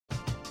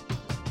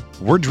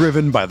We're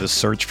driven by the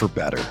search for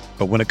better.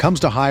 But when it comes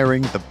to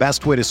hiring, the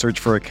best way to search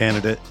for a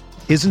candidate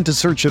isn't to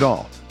search at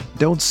all.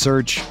 Don't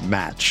search,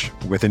 match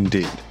with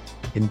Indeed.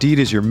 Indeed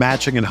is your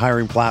matching and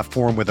hiring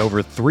platform with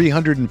over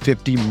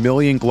 350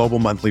 million global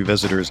monthly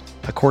visitors,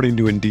 according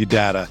to Indeed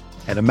data,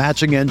 and a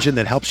matching engine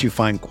that helps you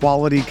find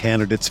quality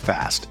candidates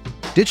fast.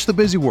 Ditch the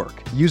busy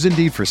work. Use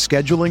Indeed for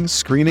scheduling,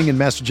 screening, and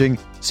messaging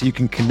so you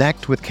can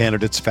connect with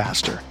candidates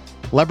faster.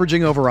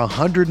 Leveraging over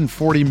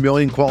 140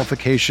 million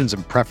qualifications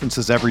and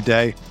preferences every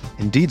day,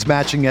 Indeed's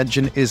matching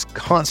engine is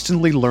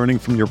constantly learning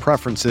from your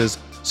preferences,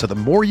 so the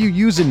more you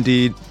use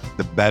Indeed,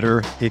 the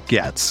better it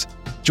gets.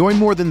 Join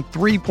more than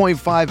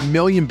 3.5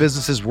 million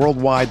businesses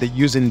worldwide that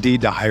use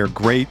Indeed to hire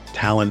great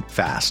talent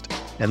fast.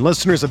 And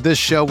listeners of this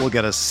show will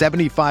get a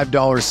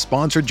 $75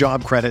 sponsored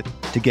job credit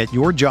to get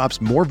your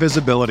jobs more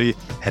visibility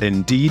at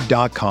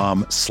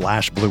Indeed.com/Blue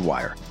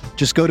Wire.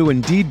 Just go to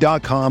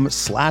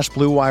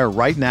Indeed.com/Blue Wire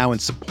right now and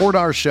support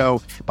our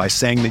show by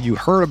saying that you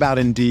heard about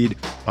Indeed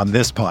on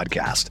this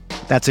podcast.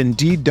 That's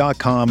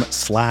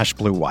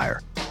Indeed.com/Blue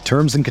Wire.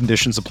 Terms and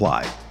conditions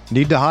apply.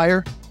 Need to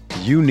hire?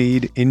 You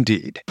need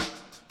Indeed.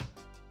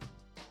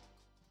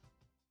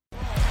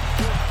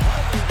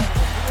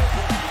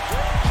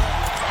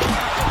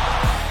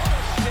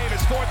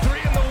 Davis 4-3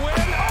 in the win.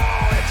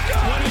 Oh, it's good.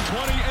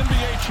 2020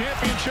 NBA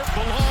championship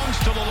belongs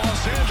to the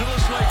Los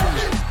Angeles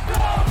Lakers.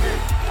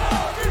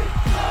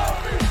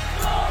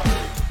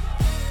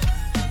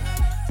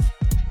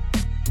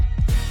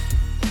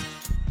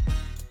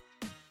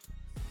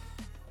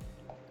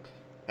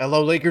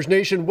 Hello, Lakers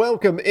Nation.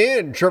 Welcome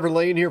in. Trevor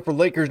Lane here for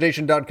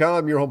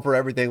LakersNation.com, your home for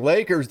everything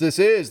Lakers. This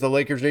is the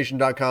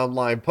LakersNation.com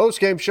live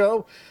postgame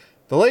show.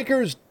 The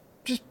Lakers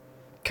just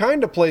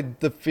kind of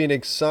played the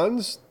Phoenix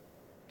Suns.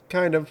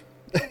 Kind of.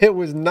 It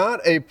was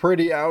not a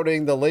pretty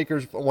outing. The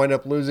Lakers wind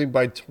up losing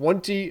by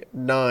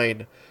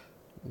 29,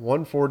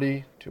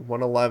 140 to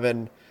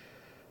 111.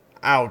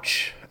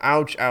 Ouch.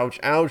 Ouch, ouch,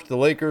 ouch. The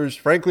Lakers,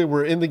 frankly,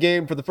 were in the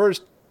game for the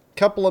first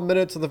couple of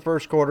minutes of the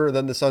first quarter, and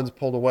then the Suns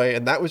pulled away,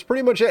 and that was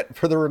pretty much it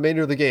for the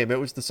remainder of the game. It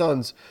was the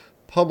Suns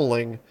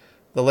pummeling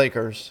the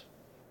Lakers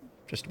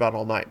just about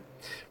all night.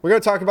 We're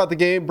going to talk about the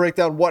game, break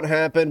down what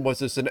happened. Was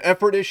this an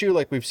effort issue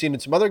like we've seen in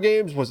some other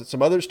games? Was it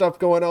some other stuff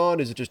going on?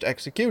 Is it just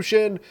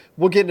execution?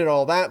 We'll get into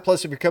all that.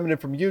 Plus, if you're coming in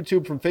from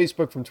YouTube, from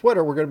Facebook, from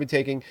Twitter, we're going to be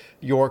taking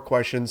your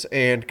questions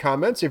and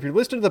comments. If you're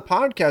listening to the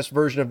podcast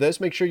version of this,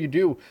 make sure you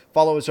do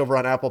follow us over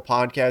on Apple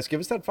Podcasts.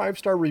 Give us that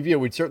 5-star review.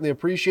 We'd certainly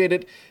appreciate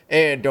it.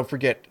 And don't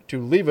forget to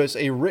leave us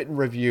a written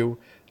review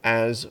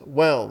as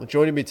well.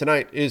 Joining me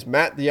tonight is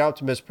Matt the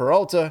Optimist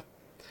Peralta.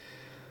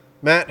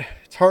 Matt,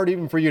 it's hard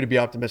even for you to be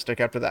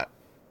optimistic after that.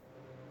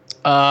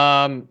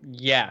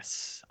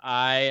 Yes,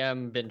 I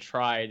am been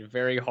tried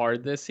very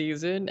hard this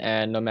season,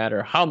 and no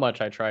matter how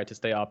much I try to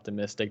stay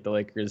optimistic, the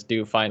Lakers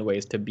do find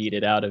ways to beat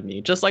it out of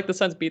me, just like the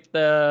Suns beat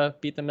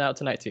them out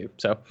tonight too.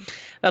 So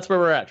that's where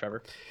we're at,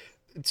 Trevor.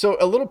 So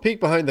a little peek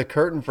behind the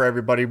curtain for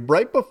everybody.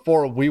 Right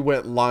before we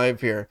went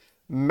live here,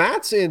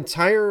 Matt's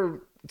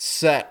entire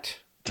set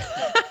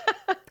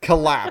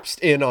collapsed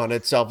in on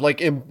itself, like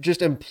just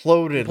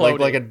imploded.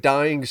 Like a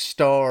dying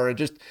star.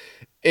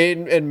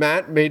 And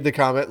Matt made the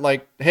comment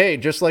like, hey,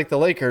 just like the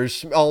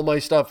Lakers, all my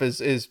stuff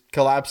is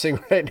collapsing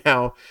right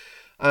now.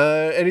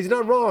 And he's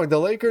not wrong. The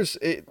Lakers,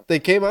 they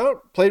came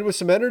out, played with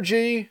some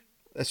energy,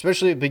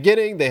 especially at the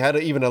beginning. They had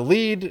even a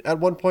lead at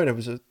one point. It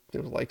was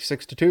like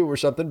 6-2 or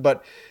something,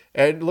 but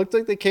it looked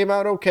like they came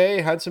out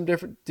okay, had some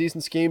different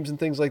decent schemes and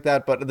things like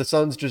that. But the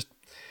Suns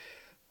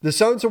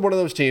are one of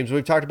those teams,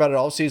 we've talked about it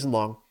all season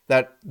long,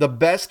 that the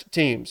best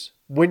teams,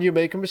 when you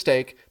make a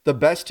mistake, the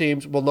best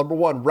teams will, number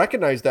one,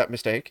 recognize that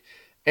mistake,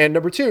 and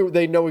number two,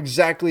 they know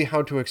exactly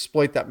how to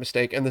exploit that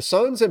mistake. And the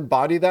Suns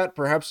embody that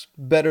perhaps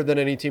better than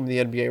any team in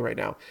the NBA right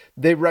now.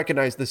 They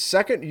recognize the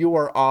second you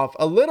are off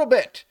a little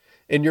bit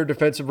in your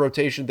defensive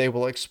rotation, they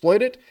will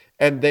exploit it,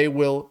 and they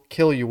will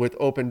kill you with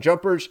open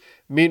jumpers.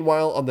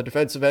 Meanwhile, on the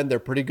defensive end, they're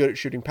pretty good at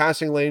shooting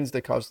passing lanes.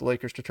 They caused the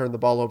Lakers to turn the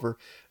ball over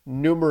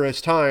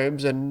numerous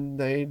times, and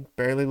they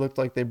barely looked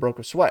like they broke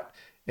a sweat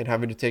in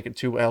having to take it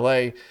to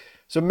LA.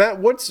 So Matt,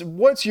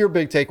 what's your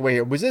big takeaway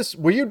here?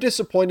 Were you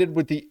disappointed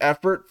with the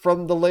effort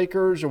from the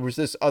Lakers, or was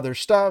this other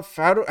stuff?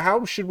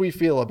 How should we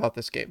feel about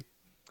this game?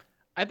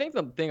 I think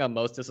the thing I'm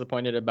most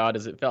disappointed about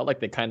is it felt like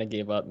they kind of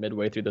gave up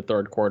midway through the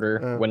third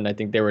quarter when I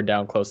think they were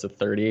down close to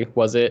 30,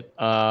 was it?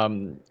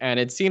 And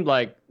it seemed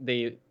like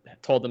they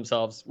told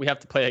themselves, we have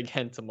to play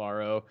again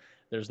tomorrow.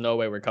 There's no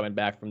way we're coming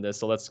back from this.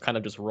 So let's kind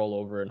of just roll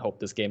over and hope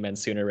this game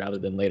ends sooner rather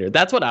than later.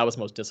 That's what I was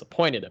most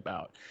disappointed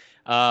about.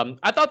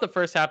 I thought the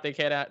first half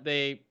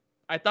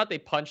I thought they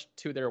punched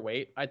to their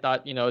weight. I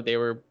thought, they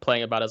were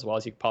playing about as well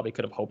as you probably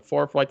could have hoped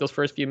for like those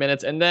first few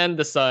minutes. And then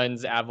the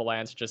Suns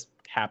avalanche just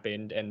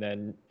happened. And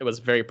then it was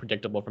very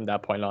predictable from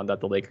that point on that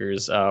the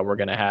Lakers were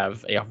going to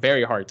have a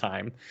very hard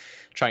time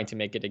trying to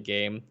make it a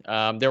game.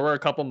 There were a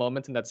couple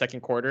moments in that second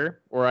quarter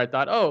where I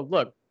thought, oh,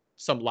 look,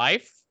 some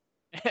life.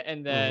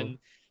 And then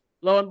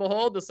lo and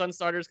behold, the Sun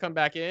starters come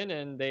back in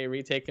and they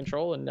retake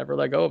control and never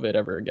let go of it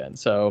ever again.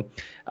 So,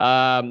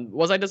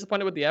 was I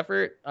disappointed with the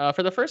effort?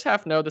 For the first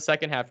half, no. The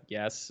second half,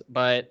 yes.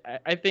 But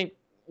I think,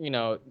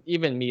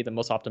 even me, the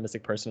most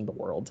optimistic person in the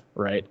world,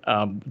 right,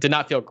 did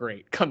not feel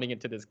great coming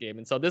into this game.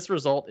 And so this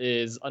result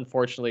is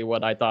unfortunately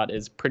what I thought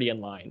is pretty in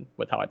line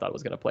with how I thought it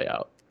was going to play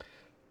out.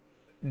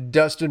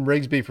 Dustin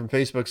Rigsby from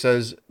Facebook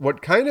says,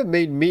 what kind of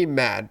made me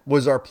mad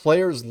was our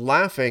players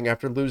laughing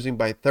after losing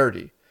by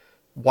 30.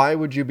 Why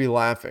would you be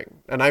laughing?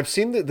 And I've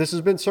seen that this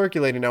has been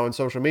circulating now on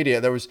social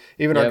media. There was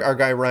even our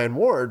guy Ryan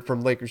Ward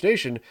from Lakers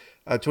Nation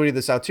tweeted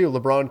this out too.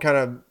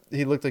 LeBron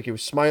he looked like he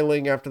was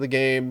smiling after the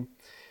game.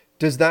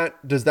 Does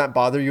that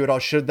bother you at all?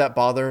 Should that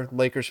bother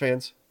Lakers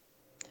fans?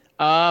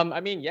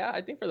 Yeah,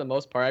 I think for the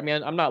most part. I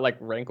mean, I'm not like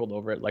rankled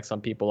over it like some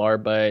people are,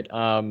 but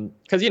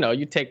because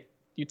you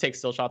take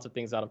still shots of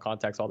things out of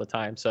context all the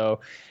time. So,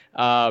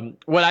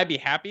 would I be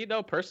happy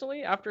though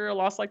personally after a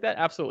loss like that?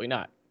 Absolutely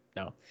not.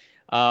 No.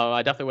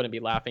 I definitely wouldn't be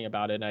laughing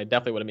about it, and I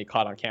definitely wouldn't be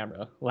caught on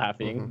camera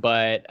laughing. Mm-hmm.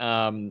 But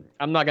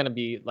I'm not gonna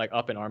be like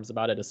up in arms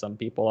about it as some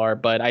people are.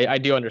 But I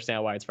do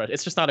understand why it's frustrating.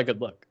 It's just not a good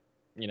look,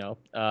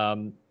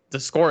 The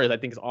score I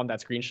think is on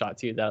that screenshot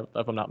too, that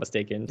if I'm not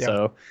mistaken. Yeah.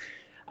 So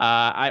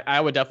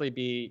I would definitely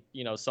be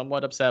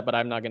somewhat upset, but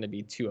I'm not going to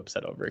be too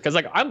upset over it because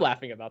like I'm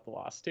laughing about the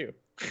loss too.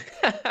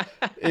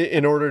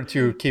 In order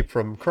to keep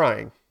from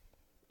crying.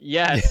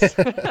 Yes.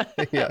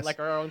 Yes. Like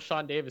our own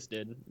Sean Davis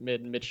did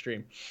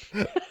midstream.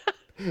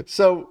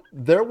 So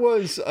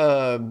there's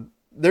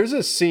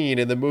a scene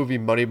in the movie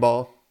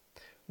Moneyball.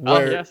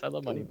 Yes, I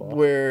love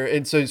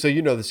Moneyball. So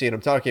the scene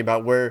I'm talking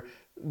about where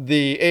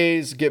the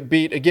A's get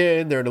beat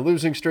again. They're in a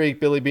losing streak.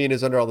 Billy Beane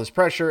is under all this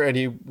pressure, and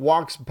he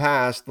walks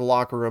past the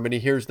locker room, and he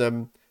hears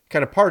them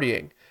kind of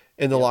partying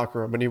in the locker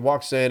room. And he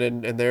walks in,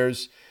 and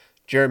there's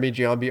Jeremy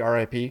Giambi,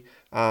 R.I.P.,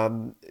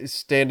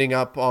 standing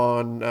up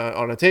on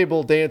a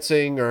table,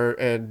 dancing,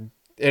 and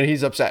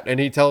he's upset. And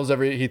he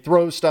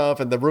throws stuff,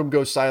 and the room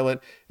goes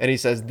silent. And he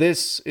says,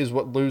 "This is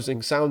what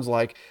losing sounds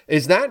like."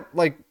 Is that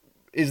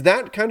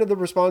kind of the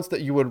response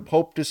that you would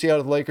hope to see out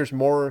of the Lakers?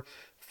 More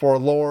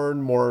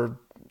forlorn, more.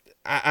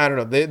 I don't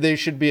know. They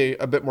should be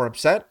a bit more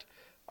upset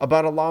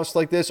about a loss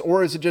like this,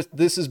 or is it just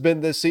this has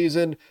been this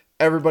season?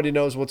 Everybody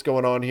knows what's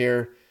going on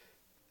here,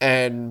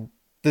 and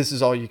this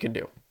is all you can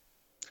do.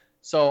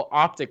 So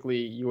optically,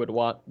 you would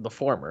want the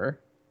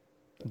former,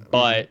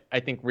 but I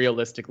think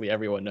realistically,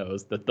 everyone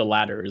knows that the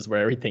latter is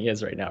where everything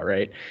is right now,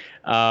 right?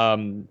 I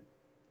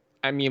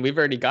mean, we've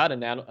already got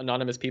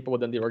anonymous people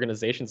within the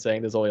organization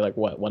saying there's only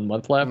 1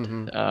 month left.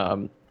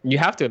 Mm-hmm. You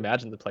have to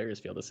imagine the players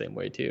feel the same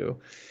way too.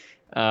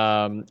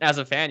 As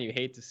a fan, you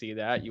hate to see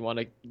that. You want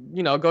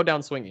to, go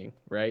down swinging,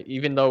 right?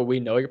 Even though we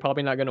know you're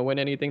probably not going to win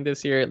anything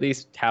this year, at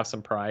least have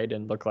some pride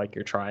and look like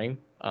you're trying.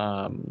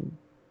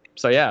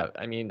 So yeah,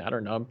 I mean, I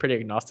don't know. I'm pretty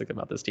agnostic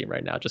about this team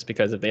right now, just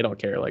because if they don't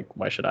care,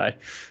 why should I?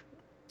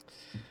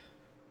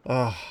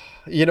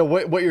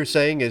 What you're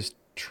saying is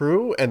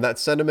true, and that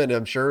sentiment,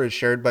 I'm sure, is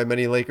shared by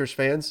many Lakers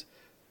fans.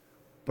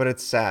 But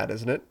it's sad,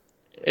 isn't it?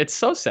 It's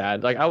so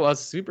sad. I was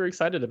super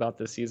excited about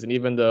this season,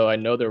 even though I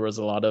know there was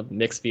a lot of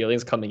mixed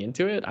feelings coming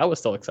into it. I was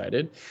still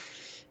excited.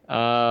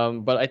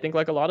 But I think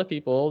like a lot of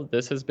people,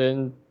 this has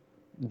been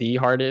the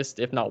hardest,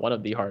 if not one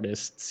of the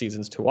hardest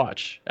seasons to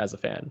watch as a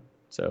fan.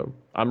 So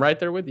I'm right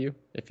there with you.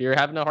 If you're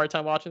having a hard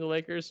time watching the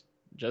Lakers,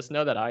 just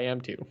know that I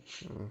am too.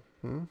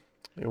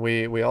 Mm-hmm.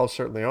 We all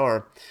certainly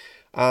are.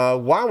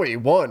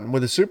 Wowie1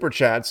 with a super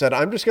chat said,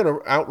 I'm just going to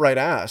outright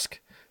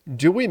ask,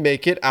 do we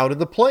make it out of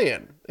the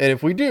play-in? And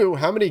if we do,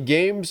 how many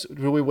games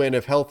do we win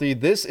if healthy?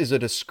 This is a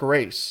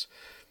disgrace.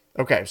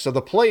 Okay, so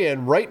the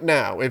play-in right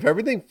now, if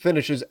everything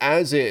finishes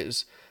as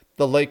is,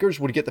 the Lakers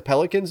would get the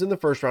Pelicans in the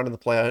first round of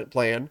the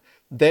play-in.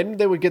 Then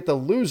they would get the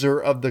loser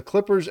of the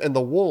Clippers and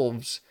the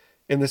Wolves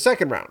in the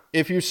second round.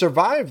 If you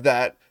survive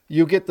that,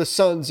 you get the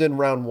Suns in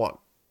round one.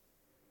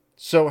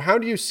 So how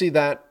do you see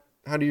that?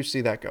 How do you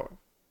see that going?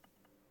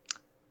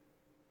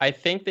 I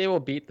think they will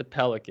beat the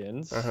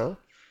Pelicans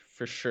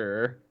for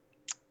sure.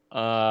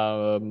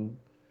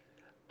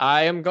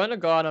 I am going to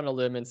go out on a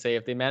limb and say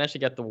if they manage to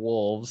get the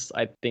Wolves,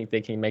 I think they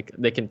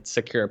can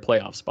secure a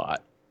playoff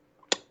spot.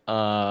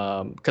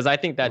 Because I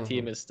think that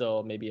team is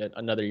still maybe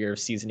another year of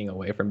seasoning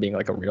away from being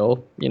like a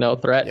real,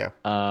 threat. Yeah.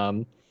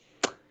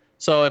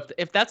 So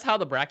if that's how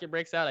the bracket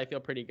breaks out, I feel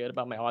pretty good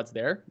about my odds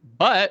there.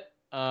 But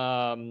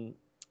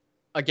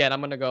again, I'm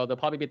going to go. They'll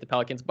probably beat the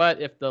Pelicans.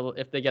 But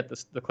if they get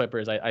the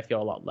Clippers, I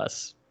feel a lot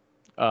less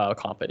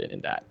confident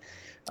in that.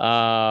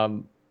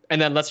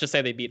 And then let's just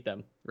say they beat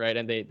them, right?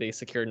 And they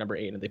secure number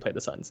 8 and they play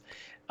the Suns.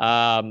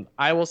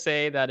 I will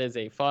say that is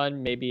a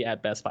fun, maybe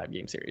at best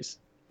 5-game series.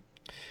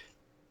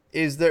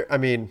 Is there, I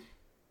mean,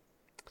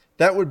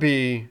 that would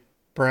be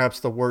perhaps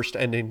the worst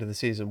ending to the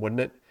season,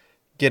 wouldn't it?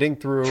 Getting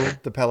through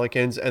the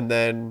Pelicans and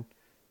then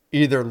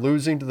either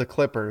losing to the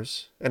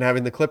Clippers and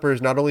having the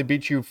Clippers not only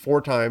beat you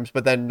 4 times,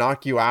 but then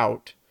knock you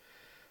out.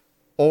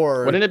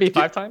 Or wouldn't it be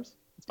 5 times?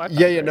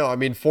 Yeah, no. I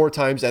mean, 4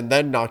 times and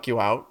then knock you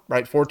out,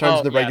 right? 4 times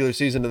in the regular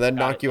season and then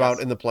knock you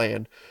out in the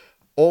play-in.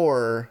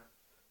 Or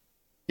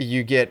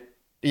you get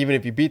even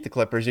if you beat the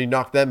Clippers, you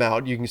knock them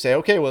out, you can say,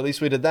 okay, well, at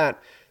least we did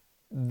that.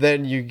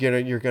 Then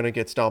you're gonna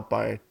get stomped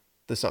by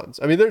the Suns.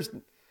 I mean,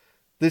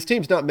 this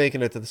team's not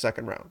making it to the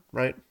second round,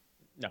 right?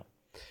 No.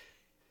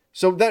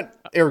 So that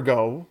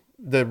ergo,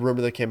 the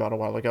rumor that came out a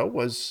while ago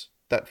was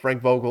that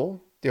Frank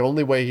Vogel, the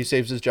only way he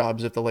saves his job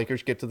is if the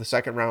Lakers get to the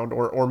second round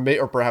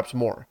or perhaps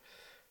more.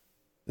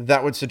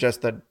 That would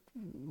suggest that,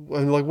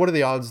 like, what are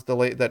the odds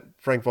that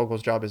Frank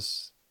Vogel's job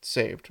is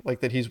saved? Like,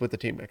 that he's with the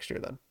team next year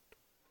then?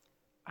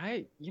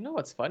 You know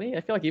what's funny?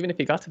 I feel like even if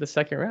he got to the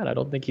second round, I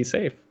don't think he's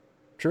safe.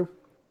 True.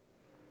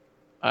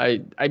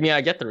 I mean,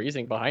 I get the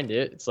reasoning behind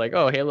it. It's like,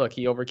 oh, hey, look,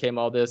 he overcame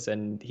all this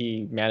and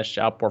he managed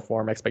to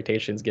outperform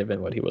expectations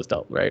given what he was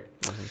dealt, right?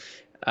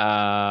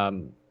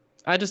 Mm-hmm.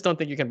 I just don't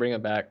think you can bring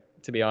him back,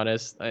 to be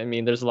honest. I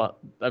mean, there's a lot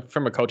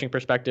from a coaching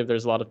perspective.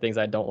 There's a lot of things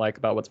I don't like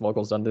about what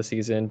Vogel's done this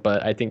season,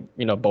 but I think,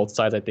 both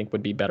sides I think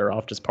would be better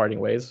off just parting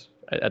ways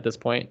at this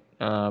point.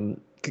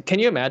 Can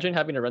you imagine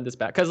having to run this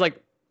back? Because,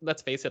 like,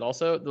 let's face it,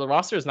 also the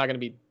roster is not going to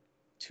be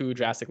too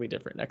drastically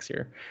different next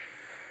year.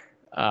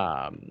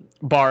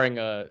 Barring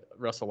a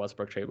Russell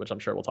Westbrook trade, which I'm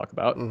sure we'll talk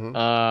about.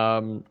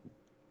 Mm-hmm.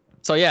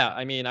 So yeah,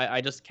 I mean,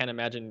 I just can't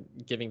imagine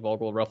giving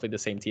Vogel roughly the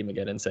same team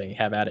again and saying,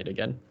 have at it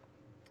again.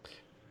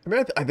 I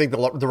mean, I think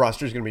the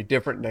roster is going to be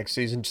different next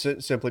season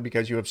simply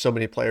because you have so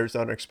many players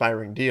on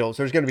expiring deals.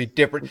 There's going to be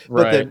different,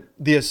 right. But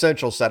the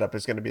essential setup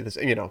is going to be this,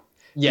 yes.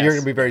 You're going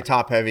to be very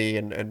top heavy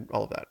and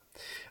all of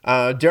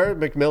that. Jared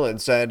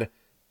McMillan said,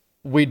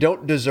 we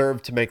don't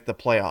deserve to make the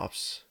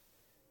playoffs.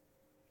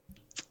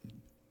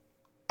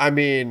 I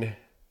mean,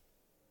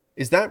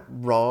 is that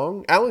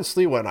wrong? Alan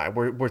Slewa and I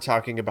were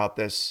talking about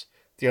this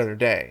the other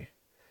day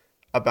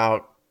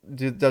about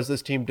does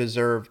this team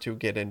deserve to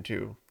get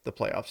into the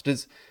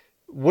playoffs?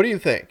 What do you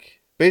think?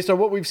 Based on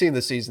what we've seen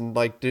this season,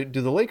 like, do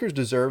the Lakers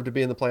deserve to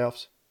be in the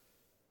playoffs?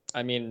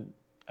 I mean,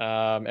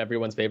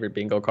 everyone's favorite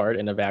bingo card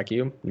in a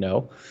vacuum,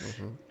 no.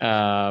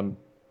 Mm-hmm.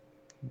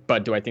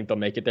 But do I think they'll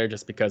make it there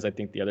just because I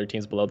think the other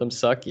teams below them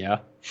suck? Yeah.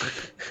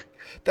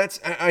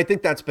 I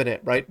think that's been it,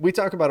 right? We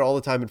talk about it all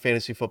the time in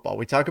fantasy football.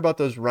 We talk about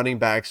those running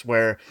backs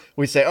where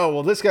we say, oh,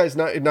 well, this guy's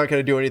not going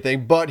to do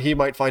anything, but he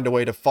might find a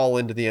way to fall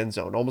into the end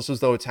zone, almost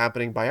as though it's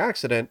happening by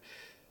accident.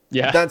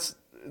 Yeah.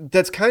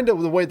 That's kind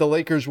of the way the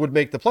Lakers would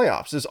make the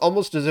playoffs. It's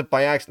almost as if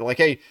by accident, like,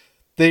 hey,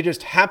 they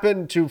just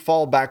happen to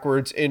fall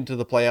backwards into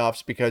the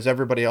playoffs because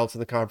everybody else in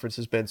the conference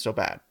has been so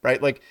bad,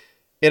 right? Like,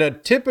 in a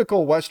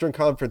typical Western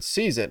Conference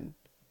season,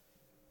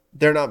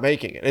 they're not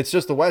making it. It's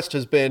just the West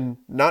has been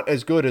not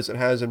as good as it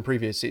has in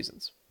previous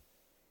seasons.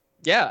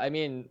 Yeah, I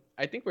mean,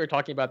 I think we were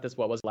talking about this,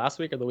 what was last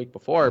week or the week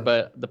before,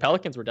 but the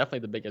Pelicans were definitely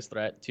the biggest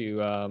threat to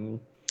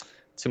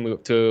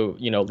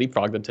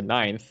leapfrog them to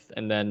 9th.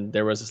 And then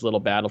there was this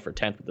little battle for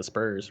 10th with the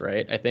Spurs,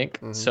 right? I think.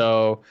 Mm-hmm.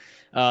 So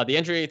the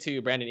injury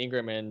to Brandon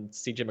Ingram and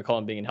CJ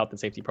McCollum being in health and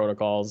safety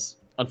protocols,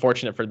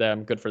 unfortunate for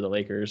them, good for the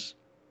Lakers.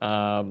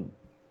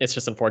 It's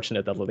just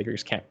unfortunate that the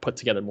Lakers can't put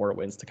together more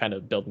wins to kind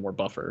of build more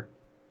buffer.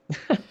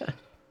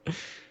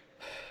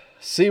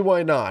 See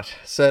why not?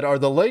 Said, are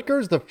the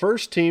Lakers the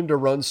first team to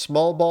run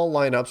small ball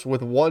lineups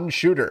with one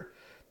shooter?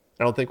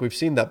 I don't think we've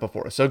seen that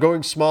before. So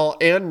going small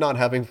and not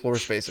having floor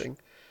spacing.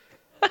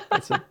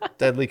 That's a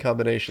deadly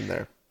combination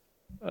there.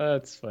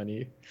 That's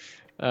funny.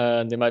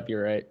 They might be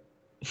right.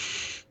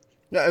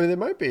 Yeah, I mean, they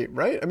might be,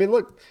 right? I mean,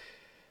 look,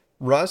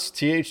 Russ,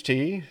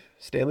 THT,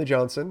 Stanley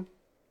Johnson.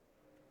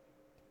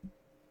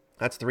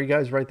 That's 3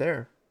 guys right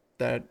there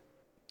that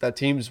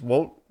teams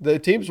won't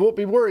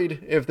be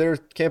worried if they're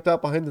camped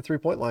out behind the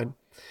 3-point line.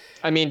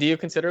 I mean, do you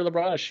consider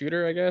LeBron a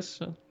shooter, I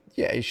guess?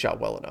 Yeah, he shot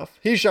well enough.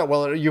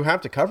 You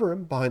have to cover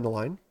him behind the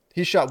line.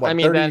 He shot,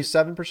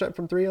 37%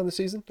 from 3 on the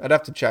season? I'd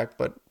have to check,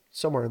 but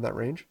somewhere in that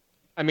range.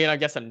 I mean, I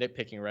guess I'm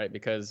nitpicking, right?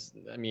 Because,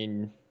 I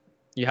mean,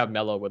 you have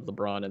Melo with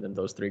LeBron and then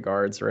those 3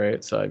 guards,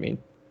 right? So, I mean...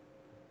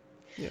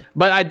 Yeah.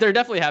 But there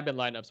definitely have been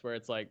lineups where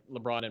it's like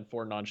LeBron and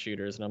 4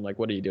 non-shooters, and I'm like,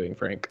 what are you doing,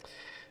 Frank?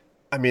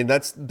 I mean,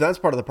 that's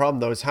part of the problem,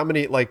 though, is how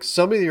many, like,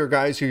 some of your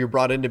guys who you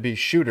brought in to be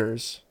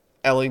shooters,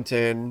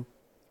 Ellington,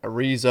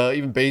 Ariza,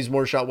 even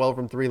Bazemore shot well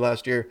from 3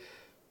 last year,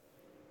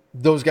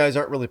 those guys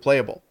aren't really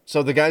playable.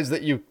 So the guys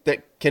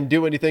that can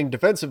do anything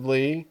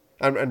defensively,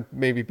 and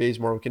maybe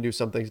Bazemore can do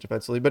some things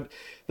defensively, but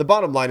the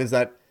bottom line is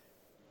that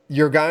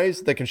your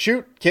guys that can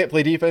shoot can't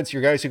play defense,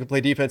 your guys who can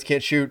play defense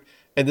can't shoot,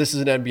 and this is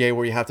an NBA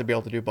where you have to be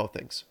able to do both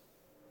things.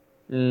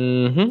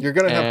 Mm-hmm. You're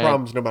going to have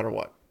problems no matter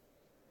what.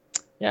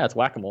 Yeah, it's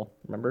whack-a-mole,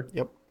 remember?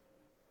 Yep.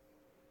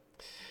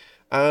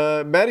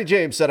 Matty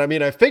James said, I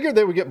mean, I figured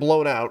they would get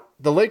blown out.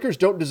 The Lakers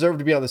don't deserve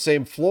to be on the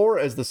same floor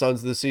as the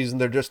Suns this season.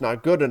 They're just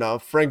not good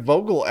enough. Frank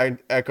Vogel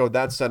echoed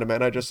that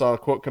sentiment. I just saw a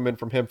quote come in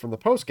from him from the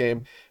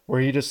postgame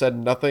where he just said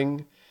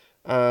nothing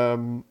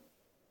has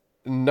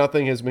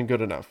been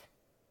good enough.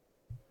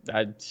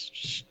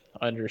 That's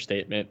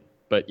understatement,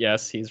 but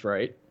yes, he's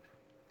right.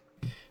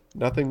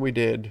 Nothing we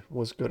did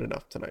was good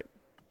enough tonight.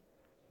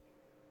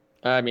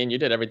 I mean, you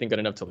did everything good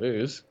enough to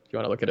lose, if you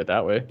want to look at it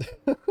that way.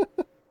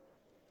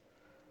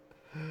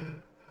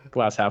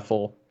 Glass half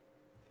full.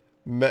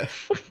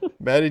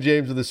 Matty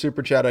James with the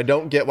super chat. I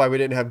don't get why we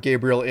didn't have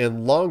Gabriel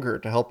in longer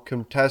to help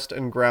contest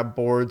and grab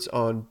boards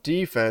on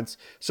defense.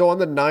 So on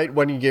the night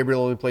when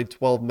Gabriel only played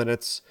 12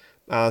 minutes,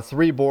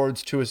 3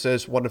 boards, 2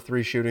 assists, 1 of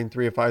 3 shooting,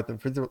 3 of 5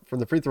 from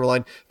the free throw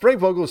line. Frank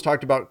Vogel has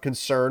talked about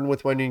concern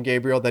with Wenyen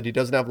Gabriel, that he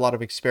doesn't have a lot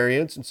of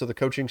experience, and so the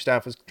coaching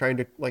staff is trying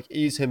to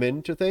ease him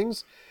into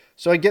things.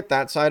 So I get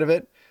that side of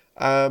it.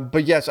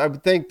 But yes, I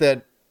would think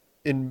that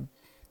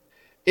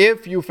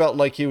if you felt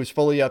like he was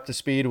fully up to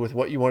speed with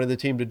what you wanted the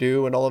team to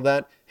do and all of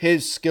that,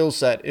 his skill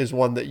set is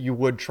one that you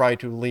would try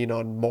to lean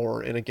on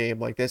more in a game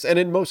like this, and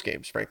in most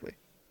games, frankly.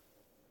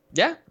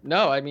 Yeah,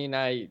 no, I mean,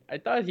 I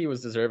thought he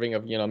was deserving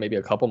of, maybe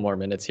a couple more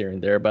minutes here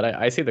and there, but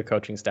I see the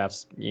coaching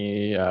staff's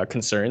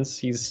concerns.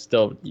 He's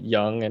still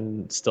young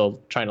and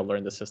still trying to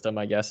learn the system,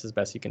 I guess, as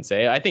best you can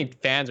say. I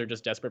think fans are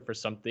just desperate for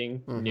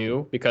something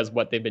new, because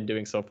what they've been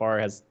doing so far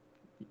has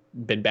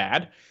been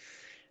bad.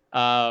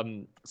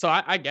 So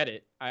I get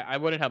it. I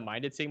wouldn't have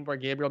minded seeing more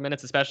Gabriel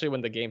minutes, especially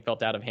when the game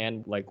felt out of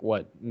hand,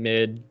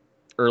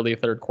 early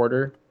third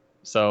quarter.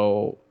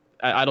 So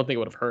I don't think it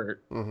would have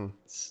hurt. Mm-hmm.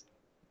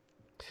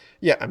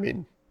 Yeah, I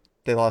mean,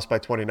 they lost by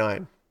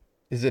 29.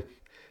 Is it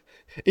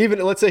even,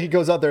 let's say he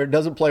goes out there and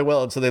doesn't play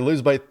well, and so they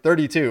lose by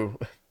 32.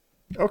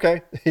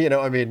 Okay,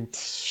 I mean,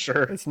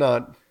 sure, it's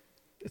not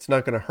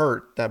going to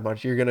hurt that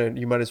much.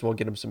 You might as well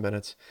get him some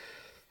minutes.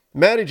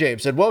 Matty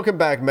James said, "Welcome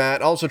back,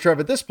 Matt. Also, Trev,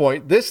 at this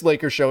point, this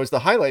Lakers show is the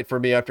highlight for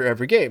me after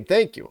every game.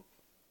 Thank you.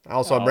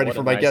 Also, I'm ready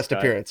for my guest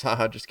appearance."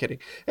 Haha, just kidding.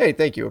 Hey,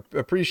 thank you.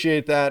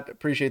 Appreciate that.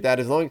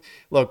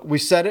 Look, we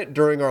said it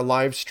during our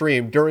live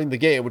stream during the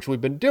game, which we've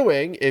been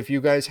doing. If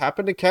you guys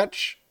happen to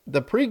catch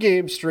the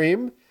pregame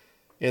stream,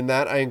 in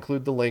that I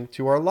include the link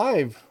to our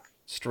live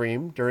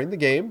stream during the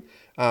game.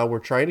 We're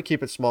trying to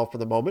keep it small for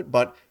the moment,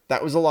 but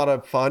that was a lot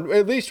of fun.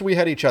 At least we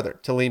had each other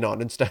to lean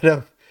on instead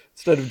of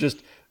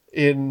just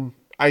in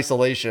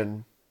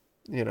isolation,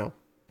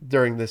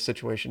 during this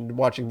situation,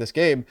 watching this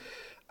game.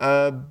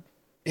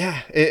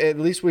 Yeah, at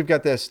least we've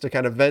got this to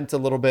kind of vent a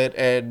little bit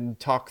and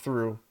talk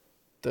through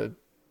the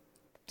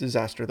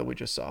disaster that we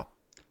just saw.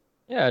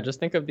 Yeah, just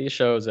think of these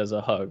shows as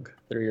a hug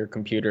through your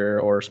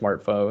computer or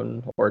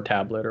smartphone or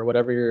tablet or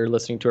whatever you're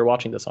listening to or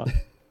watching this on.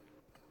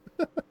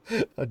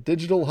 A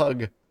digital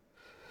hug.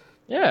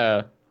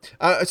 Yeah.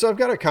 So I've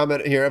got a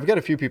comment here. I've got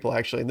a few people,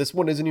 actually, and this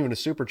one isn't even a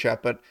super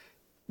chat, but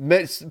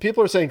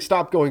people are saying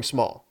stop going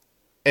small.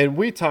 And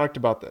we talked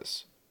about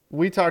this.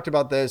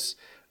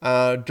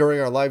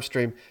 During our live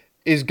stream.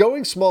 Is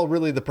going small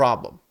really the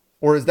problem?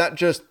 Or is that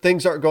just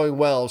things aren't going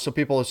well, so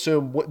people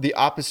assume the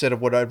opposite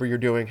of whatever you're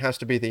doing has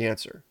to be the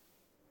answer?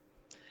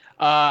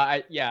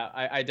 I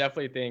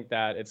definitely think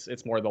that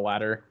it's more the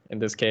latter in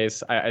this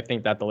case. I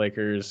think that the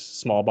Lakers'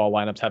 small ball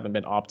lineups haven't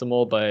been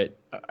optimal, but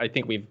I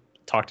think we've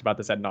talked about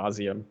this ad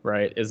nauseum,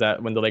 right? Is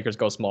that when the Lakers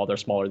go small, they're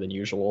smaller than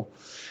usual.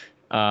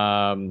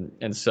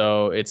 And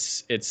so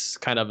it's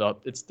kind of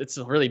it's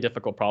a really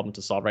difficult problem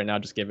to solve right now,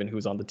 just given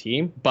who's on the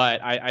team.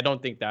 But I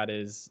don't think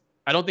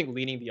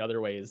leaning the other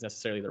way is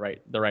necessarily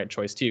the right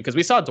choice too, because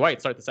we saw Dwight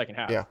start the second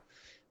half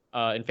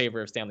in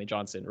favor of Stanley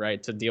Johnson,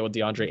 right, to deal with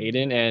DeAndre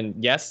Ayton. And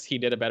yes, he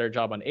did a better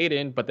job on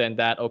Ayton, but then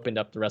that opened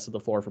up the rest of the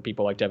floor for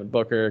people like Devin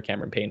Booker,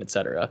 Cameron Payne,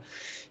 etc.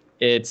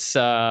 It's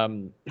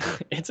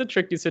it's a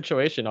tricky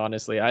situation,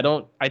 honestly. I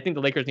think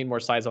the Lakers need more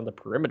size on the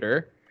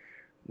perimeter,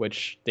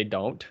 which they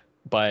don't.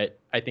 But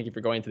I think if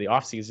you're going into the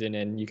offseason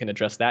and you can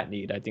address that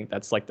need, I think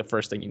that's like the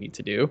first thing you need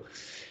to do.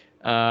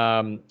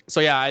 So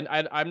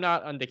yeah, I'm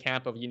not on the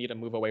camp of you need to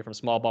move away from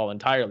small ball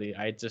entirely.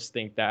 I just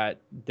think that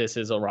this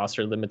is a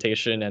roster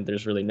limitation and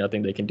there's really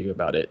nothing they can do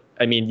about it.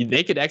 I mean,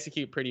 they could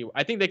execute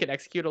I think they could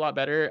execute a lot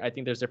better. I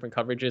think there's different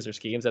coverages or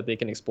schemes that they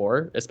can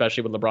explore,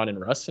 especially with LeBron and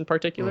Russ in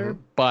particular.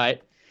 Mm-hmm.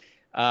 But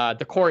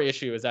the core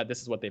issue is that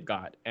this is what they've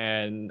got.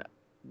 And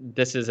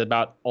this is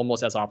about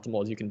almost as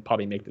optimal as you can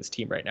probably make this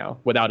team right now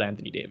without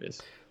Anthony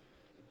Davis.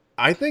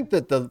 I think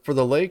that for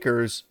the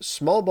Lakers,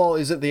 small ball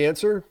isn't the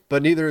answer,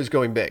 but neither is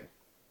going big.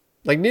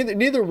 Like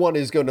neither one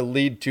is going to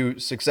lead to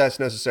success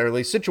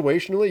necessarily.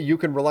 Situationally, you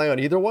can rely on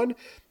either one.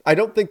 I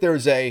don't think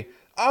there's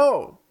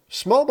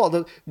small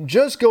ball,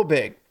 just go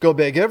big. Go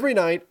big every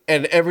night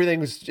and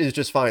everything is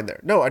just fine there.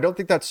 No, I don't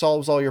think that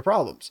solves all your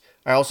problems.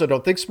 I also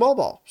don't think small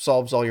ball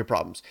solves all your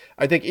problems.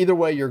 I think either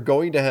way you're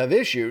going to have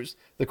issues.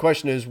 The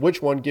question is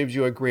which one gives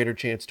you a greater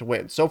chance to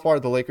win. So far,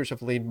 the Lakers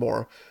have leaned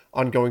more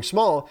on going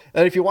small.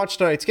 And if you watched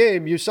tonight's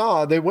game, you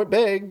saw they went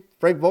big.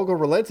 Frank Vogel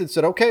relented and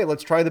said, okay,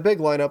 let's try the big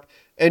lineup.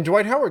 And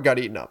Dwight Howard got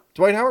eaten up.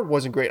 Dwight Howard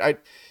wasn't great.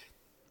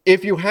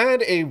 If you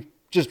had a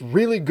just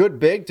really good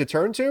big to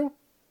turn to,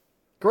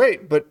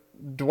 great. But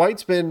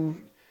Dwight's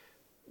been,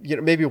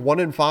 maybe 1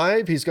 in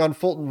 5. He's gone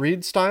Fulton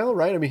Reed style,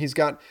 right? I mean, he's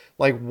got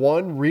like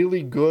one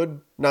really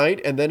good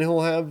night, and then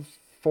he'll have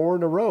 4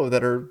 in a row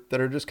that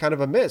are just kind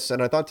of a miss.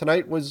 And I thought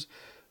tonight was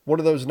one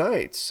of those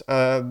nights.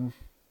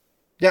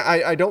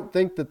 I don't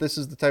think that this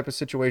is the type of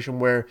situation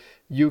where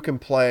you can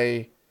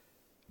play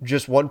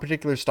just one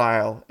particular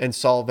style and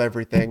solve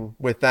everything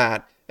with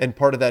that. And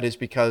part of that is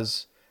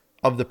because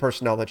of the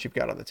personnel that you've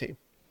got on the team.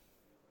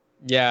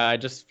 Yeah, I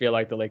just feel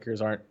like the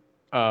Lakers aren't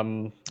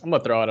I'm gonna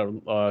throw out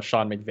a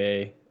Sean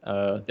McVay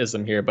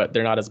ism here, but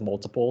they're not as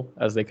multiple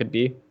as they could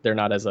be. They're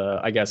not as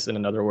I guess in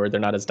another word, they're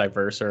not as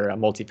diverse or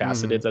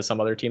multifaceted as some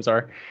other teams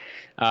are.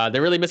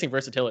 They're really missing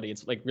versatility.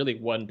 It's like really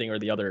one thing or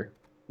the other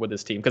with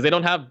this team because they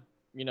don't have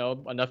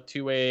enough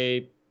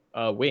two-way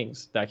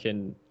wings that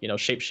can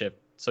shapeshift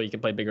so you can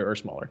play bigger or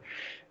smaller.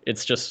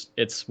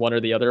 It's one or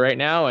the other right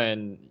now,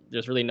 and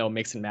there's really no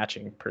mix and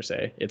matching per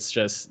se. It's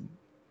just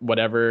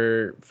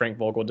whatever Frank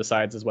Vogel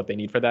decides is what they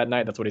need for that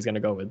night. That's what he's going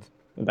to go with,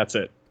 and that's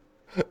it.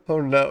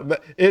 Oh no,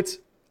 it's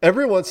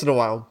every once in a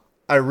while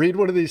I read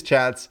one of these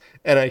chats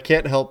and I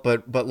can't help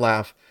but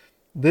laugh.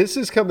 This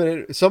is coming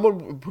in.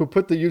 Someone who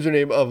put the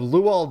username of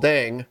Luol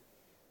Dang,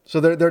 so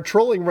they're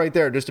trolling right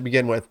there just to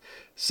begin with,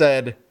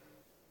 said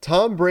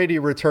Tom Brady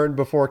returned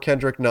before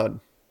Kendrick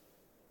Nunn.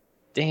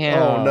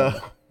 Damn. Oh no.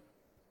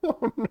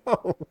 Oh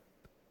no.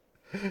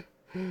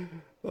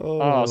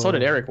 Oh, so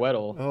did Eric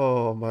Weddle.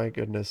 Oh my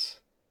goodness.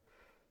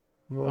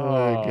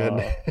 My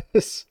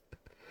goodness.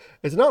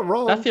 It's not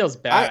wrong. That feels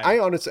bad. I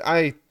honestly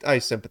I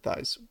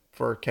sympathize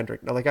for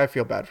Kendrick. Like I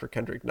feel bad for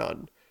Kendrick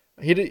Nunn.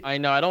 I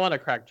know I don't want to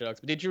crack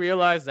jokes, but did you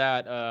realize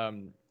that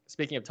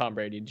speaking of Tom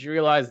Brady, did you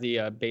realize the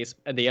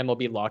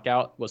MLB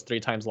lockout was 3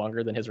 times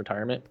longer than his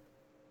retirement?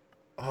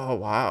 Oh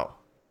wow.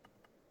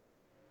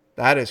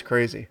 That is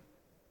crazy.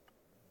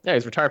 Yeah,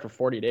 he's retired for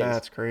 40 days.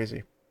 That's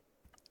crazy.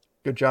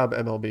 Good job,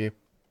 MLB.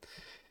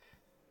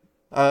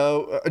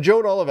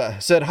 Joan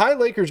Oliva said, "Hi,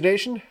 Lakers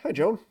Nation." Hi,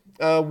 Joan.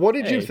 What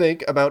did you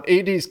think about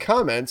AD's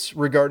comments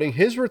regarding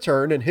his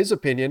return and his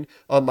opinion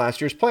on last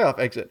year's playoff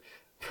exit?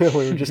 We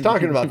were just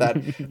talking about that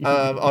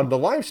on the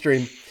live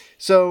stream.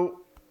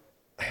 So,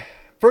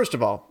 first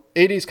of all,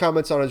 AD's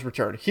comments on his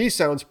return. He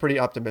sounds pretty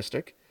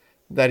optimistic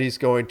that he's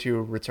going to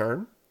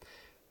return,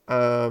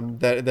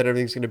 that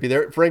everything's going to be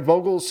there. Frank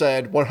Vogel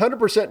said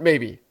 100%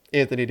 maybe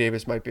Anthony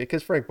Davis might be,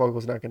 because Frank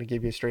Vogel's not going to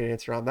give you a straight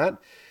answer on that.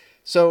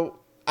 So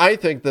I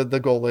think that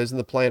the goal is and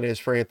the plan is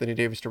for Anthony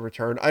Davis to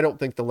return. I don't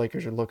think the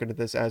Lakers are looking at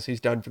this as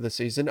he's done for the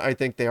season. I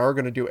think they are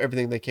going to do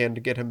everything they can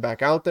to get him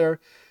back out there.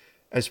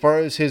 As far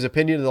as his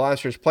opinion of the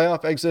last year's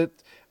playoff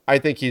exit, I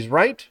think he's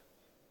right,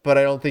 but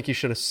I don't think he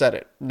should have said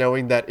it,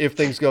 knowing that if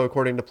things go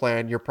according to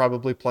plan, you're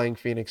probably playing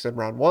Phoenix in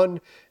round 1,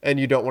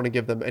 and you don't want to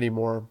give them any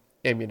more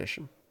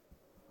ammunition.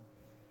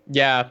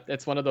 Yeah,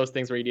 it's one of those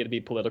things where you need to be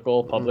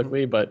political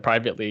publicly, but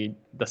privately,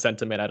 the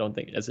sentiment I don't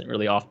think isn't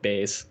really off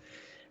base.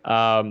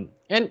 And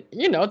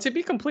to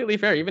be completely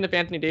fair, even if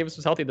Anthony Davis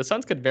was healthy, the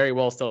Suns could very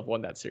well still have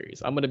won that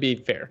series. I'm going to be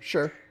fair.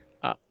 Sure.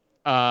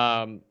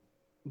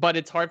 But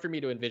it's hard for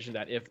me to envision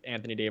that if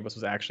Anthony Davis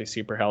was actually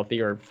super healthy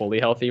or fully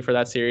healthy for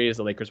that series,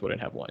 the Lakers wouldn't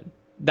have won.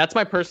 That's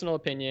my personal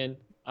opinion.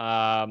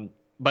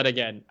 But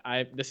again,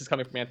 this is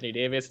coming from Anthony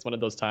Davis. It's one of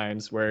those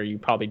times where you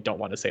probably don't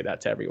want to say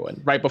that to everyone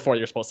right before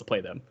you're supposed to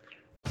play them.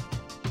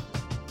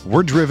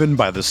 We're driven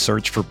by the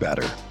search for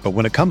better. But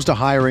when it comes to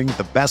hiring,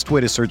 the best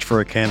way to search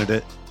for a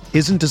candidate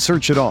isn't to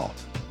search at all.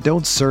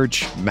 Don't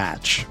search,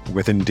 match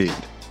with Indeed.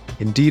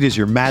 Indeed is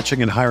your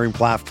matching and hiring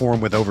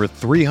platform with over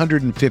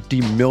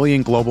 350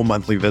 million global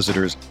monthly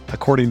visitors,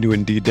 according to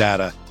Indeed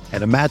data,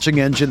 and a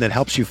matching engine that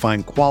helps you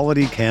find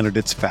quality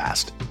candidates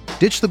fast.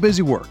 Ditch the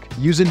busy work.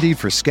 Use Indeed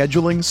for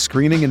scheduling,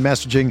 screening, and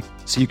messaging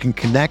so you can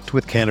connect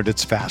with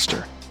candidates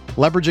faster.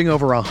 Leveraging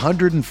over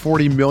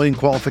 140 million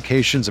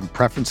qualifications and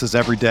preferences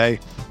every day,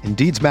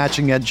 Indeed's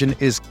matching engine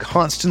is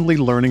constantly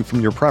learning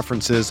from your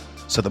preferences,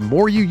 so the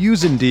more you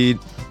use Indeed,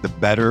 the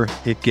better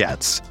it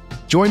gets.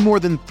 Join more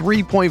than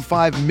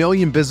 3.5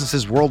 million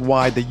businesses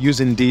worldwide that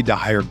use Indeed to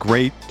hire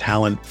great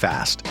talent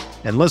fast.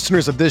 And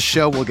listeners of this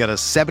show will get a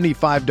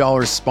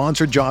 $75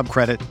 sponsored job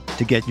credit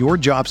to get your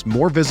jobs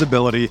more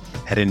visibility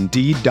at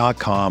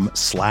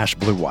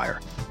Indeed.com/Blue Wire.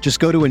 Just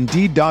go to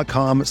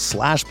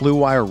Indeed.com/Blue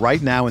Wire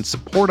right now and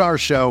support our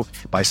show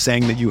by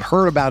saying that you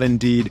heard about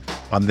Indeed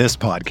on this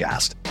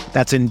podcast.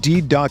 That's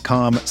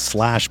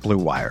Indeed.com/Blue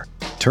Wire.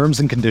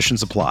 Terms and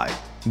conditions apply.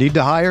 Need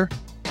to hire?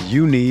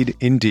 You need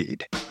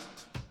Indeed.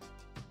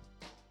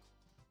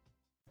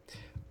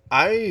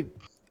 I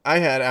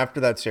had, after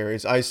that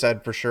series, I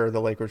said for sure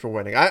the Lakers were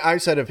winning. I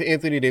said if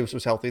Anthony Davis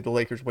was healthy, the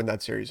Lakers win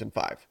that series in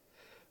 5.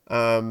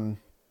 And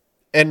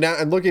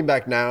looking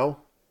back now,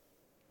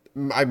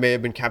 I may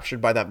have been captured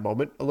by that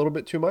moment a little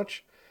bit too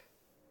much.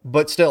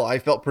 But still, I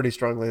felt pretty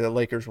strongly that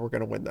Lakers were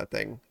going to win that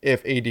thing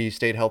if AD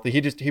stayed healthy.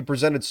 He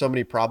presented so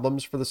many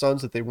problems for the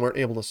Suns that they weren't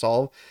able to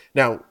solve.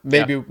 Now,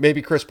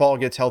 maybe Chris Paul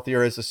gets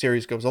healthier as the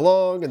series goes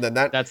along, and then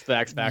that's the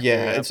X factor.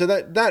 Yeah, and so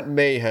that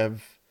may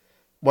have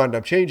wound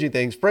up changing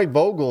things. Frank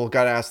Vogel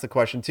got asked the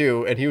question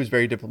too, and he was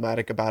very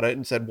diplomatic about it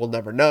and said, "We'll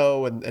never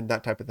know," and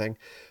that type of thing.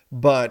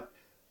 But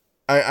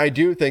I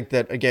do think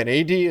that, again,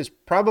 AD is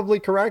probably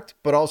correct,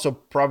 but also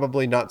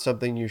probably not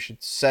something you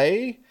should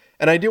say.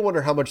 And I do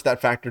wonder how much that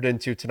factored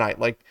into tonight.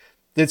 Like,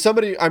 did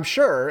somebody, I'm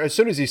sure, as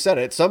soon as he said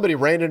it, somebody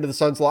ran into the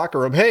Suns locker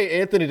room,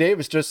 "Hey, Anthony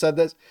Davis just said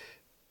this."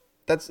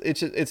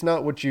 It's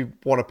not what you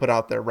want to put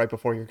out there right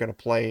before you're going to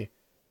play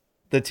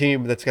the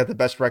team that's got the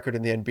best record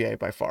in the NBA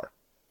by far.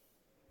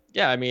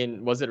 Yeah, I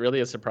mean, was it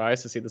really a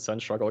surprise to see the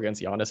Suns struggle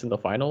against Giannis in the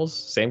finals?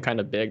 Same kind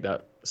of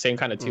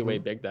two-way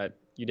big that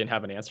you didn't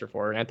have an answer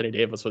for. Anthony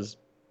Davis was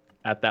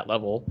at that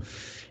level.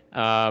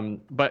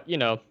 But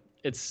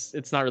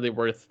it's not really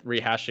worth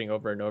rehashing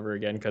over and over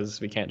again because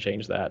we can't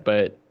change that.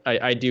 But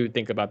I do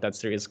think about that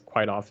series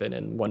quite often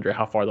and wonder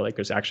how far the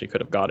Lakers actually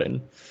could have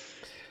gotten.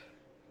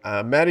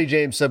 Matty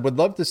James said, would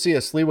love to see a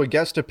Sliwa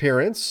guest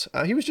appearance.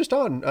 He was just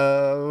on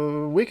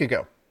a week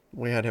ago.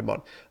 We had him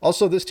on.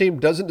 Also, this team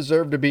doesn't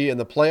deserve to be in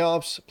the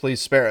playoffs.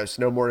 Please spare us.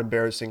 No more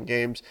embarrassing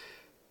games.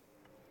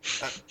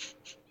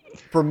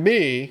 For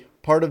me,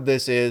 part of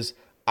this is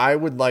I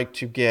would like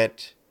to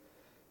get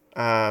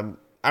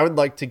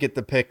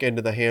the pick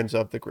into the hands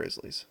of the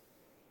Grizzlies.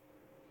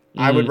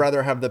 I would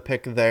rather have the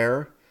pick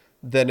there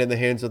than in the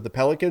hands of the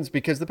Pelicans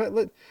because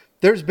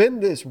there's been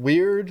this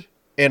weird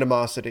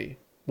animosity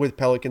with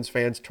Pelicans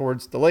fans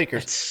towards the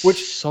Lakers,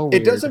 which so it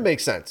weird. doesn't make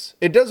sense.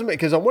 It doesn't make,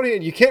 because on one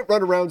hand, you can't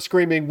run around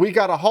screaming, we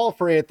got a haul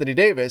for Anthony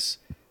Davis,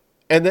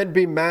 and then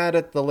be mad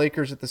at the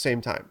Lakers at the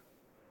same time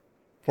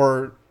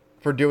for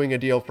doing a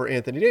deal for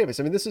Anthony Davis.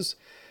 I mean,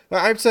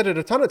 I've said it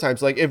a ton of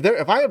times. Like if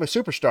I have a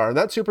superstar and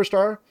that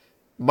superstar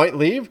might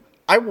leave,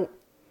 I will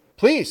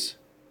please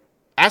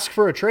ask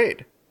for a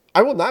trade.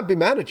 I will not be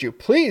mad at you.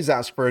 Please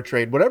ask for a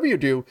trade. Whatever you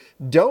do,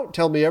 don't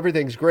tell me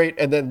everything's great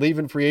and then leave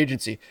in free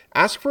agency.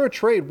 Ask for a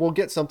trade. We'll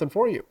get something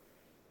for you.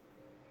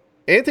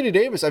 Anthony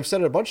Davis, I've said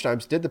it a bunch of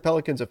times, did the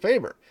Pelicans a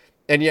favor.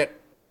 And yet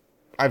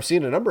I've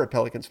seen a number of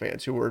Pelicans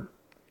fans who are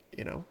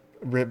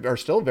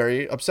still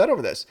very upset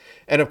over this.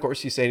 And of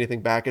course, you say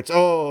anything back, it's,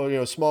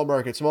 small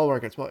market,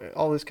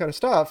 all this kind of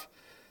stuff.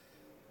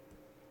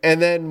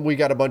 And then we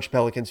got a bunch of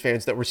Pelicans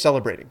fans that were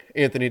celebrating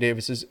Anthony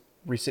Davis's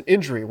recent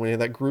injury when he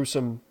had that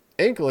gruesome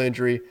ankle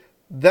injury.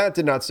 That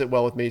did not sit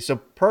well with me. So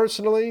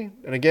personally,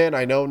 and again,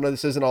 I know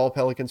this isn't all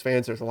Pelicans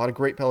fans. There's a lot of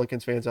great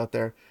Pelicans fans out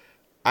there.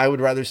 I would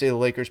rather see the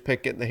Lakers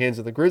pick it in the hands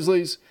of the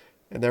Grizzlies,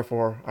 and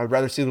therefore I would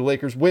rather see the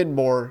Lakers win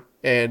more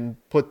and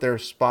put their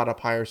spot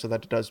up higher so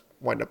that it does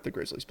wind up the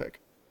Grizzlies pick.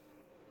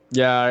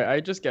 Yeah, I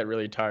just get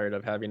really tired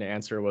of having to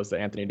answer, was the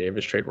Anthony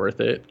Davis trade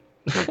worth it?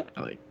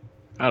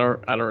 I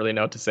don't really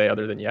know what to say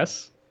other than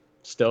yes.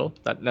 Still,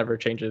 that never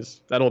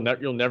changes.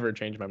 You'll never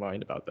change my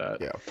mind about that.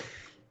 Yeah.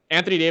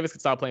 Anthony Davis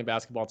could stop playing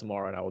basketball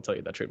tomorrow, and I will tell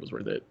you that trade was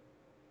worth it.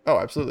 Oh,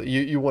 absolutely.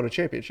 You won a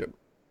championship.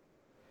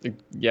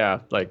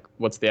 Yeah,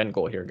 what's the end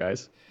goal here,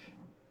 guys?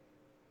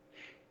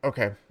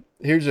 Okay.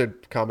 Here's a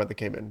comment that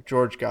came in.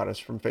 George Goddess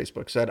from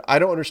Facebook said, I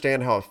don't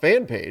understand how a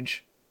fan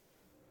page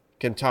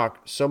can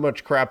talk so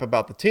much crap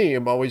about the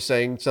team, always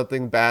saying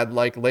something bad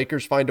like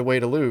Lakers find a way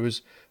to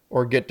lose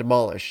or get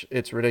demolished.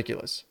 It's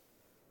ridiculous.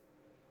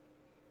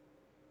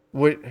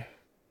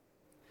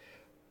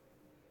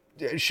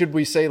 Should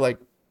we say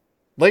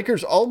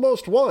Lakers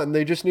almost won,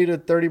 they just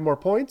needed 30 more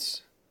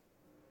points?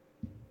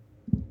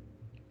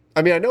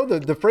 I mean, I know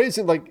the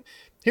phrasing,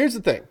 here's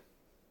the thing.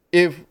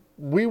 If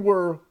we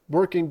were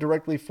working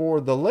directly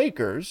for the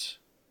Lakers,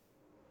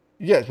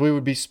 yes, we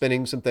would be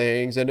spinning some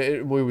things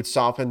and we would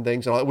soften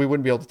things. And we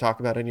wouldn't be able to talk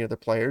about any other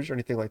players or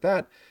anything like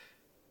that.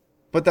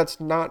 But that's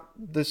not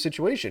the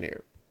situation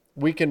here.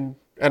 We can,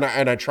 and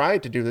I try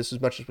to do this as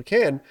much as we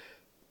can,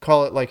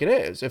 call it like it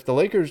is. If the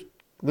Lakers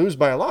lose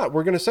by a lot,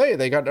 we're going to say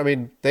they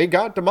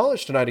got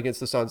demolished tonight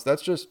against the Suns.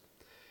 That's just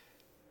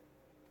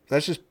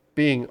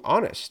being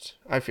honest,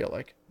 I feel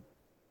like.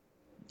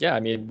 Yeah, I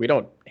mean, we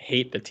don't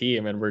hate the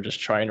team and we're just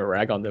trying to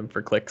rag on them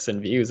for clicks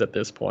and views at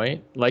this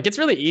point. It's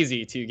really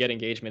easy to get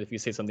engagement if you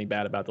say something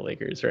bad about the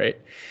Lakers, right?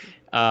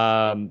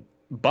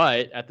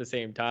 But at the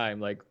same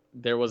time,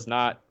 there was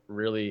not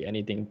really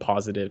anything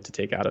positive to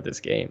take out of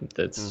this game.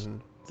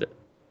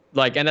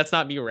 And that's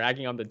not me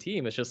ragging on the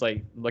team. It's just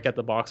look at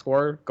the box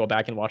score, go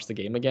back and watch the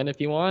game again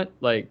if you want.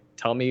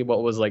 Tell me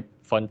what was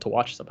fun to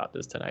watch about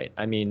this tonight.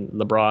 I mean,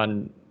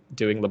 LeBron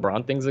doing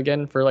LeBron things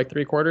again for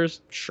 3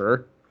 quarters,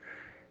 sure.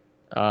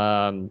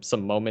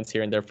 Some moments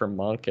here and there from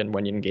Monk and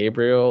Wenyen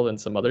Gabriel and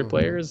some other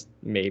players,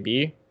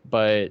 maybe.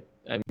 But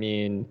I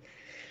mean,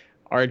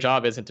 our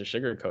job isn't to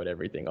sugarcoat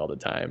everything all the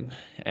time.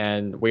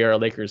 And we are a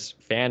Lakers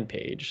fan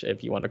page,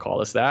 if you want to call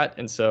us that.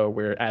 And so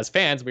as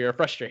fans, we are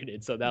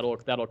frustrated. So that'll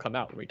come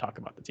out when we talk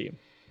about the team.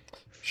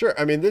 Sure.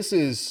 I mean,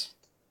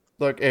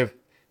 if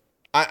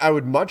I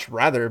would much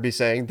rather be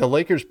saying the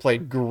Lakers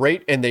played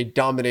great and they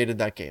dominated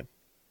that game.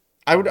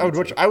 I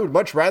would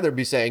much rather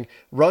be saying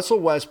Russell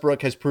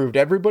Westbrook has proved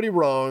everybody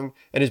wrong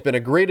and has been a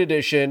great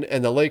addition,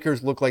 and the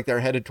Lakers look like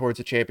they're headed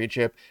towards a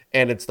championship,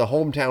 and it's the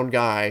hometown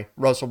guy,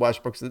 Russell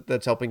Westbrook,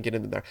 that's helping get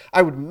into there.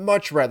 I would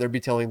much rather be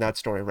telling that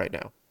story right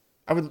now.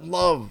 I would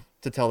love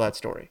to tell that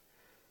story.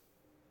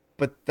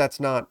 But that's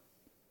not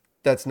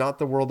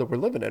the world that we're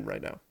living in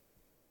right now.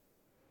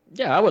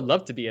 Yeah, I would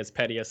love to be as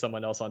petty as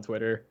someone else on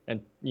Twitter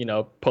and,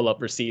 pull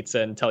up receipts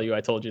and tell you I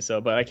told you so,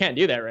 but I can't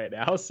do that right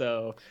now,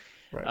 so...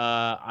 Right.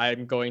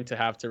 I'm going to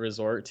have to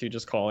resort to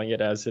just calling it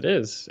as it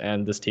is.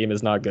 And this team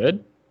is not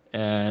good.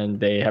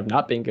 And they have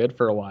not been good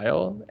for a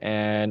while.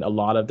 And a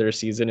lot of their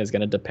season is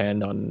going to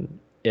depend on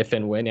if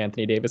and when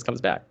Anthony Davis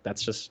comes back.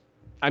 That's just,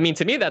 I mean,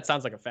 to me, that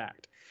sounds like a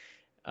fact.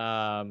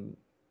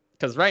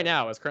 Because right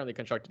now, it's currently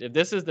constructed. If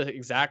this is the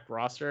exact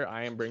roster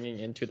I am bringing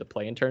into the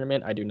play-in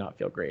tournament, I do not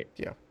feel great.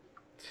 Yeah.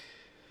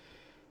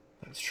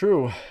 That's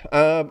true.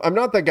 I'm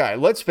not that guy.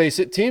 Let's face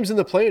it, teams in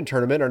the play-in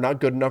tournament are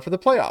not good enough for the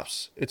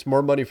playoffs. It's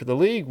more money for the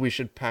league. We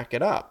should pack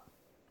it up.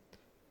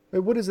 Wait,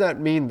 what does that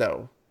mean,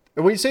 though?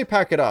 And when you say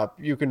pack it up,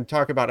 you can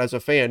talk about, as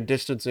a fan,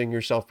 distancing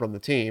yourself from the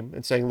team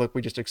and saying, look,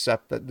 we just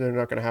accept that they're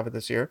not going to have it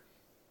this year.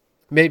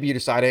 Maybe you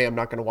decide, hey, I'm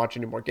not going to watch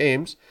any more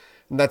games.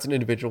 And that's an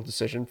individual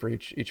decision for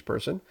each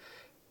person.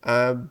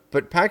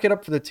 But pack it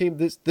up for the team.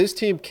 This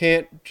team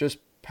can't just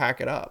pack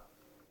it up.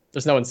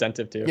 There's no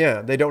incentive to.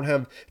 Yeah, they don't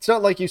have. It's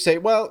not like you say,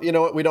 well, you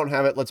know what, we don't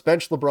have it. Let's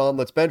bench LeBron,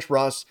 let's bench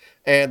Russ,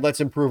 and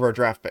let's improve our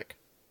draft pick.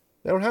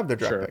 They don't have their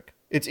draft pick.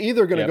 It's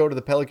either going to go to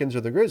the Pelicans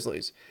or the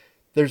Grizzlies.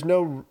 There's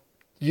no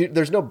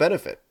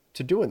benefit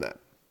to doing that.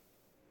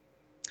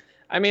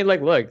 I mean,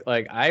 look,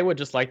 I would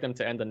just like them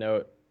to end the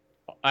note.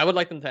 I would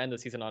like them to end the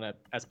season on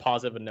as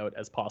positive a note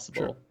as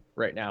possible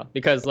right now.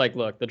 Because,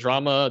 look, the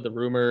drama, the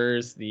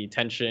rumors, the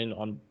tension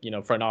on,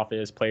 front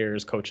office,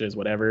 players, coaches,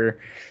 whatever,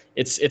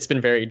 it's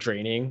been very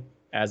draining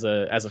as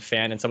a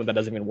fan and someone that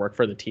doesn't even work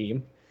for the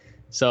team.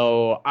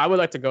 So I would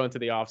like to go into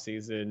the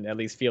offseason at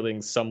least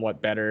feeling somewhat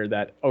better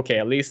that, okay,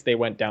 at least they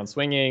went down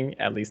swinging.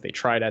 At least they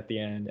tried at the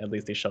end. At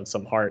least they showed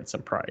some heart,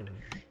 some pride.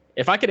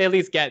 If I could at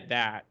least get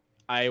that,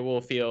 I will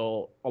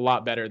feel a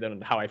lot better than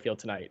how I feel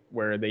tonight,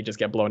 where they just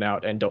get blown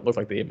out and don't look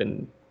like they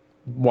even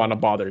want to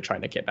bother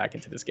trying to get back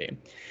into this game.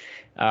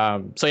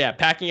 So yeah,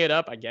 packing it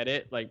up, I get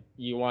it.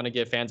 You want to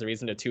give fans a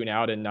reason to tune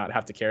out and not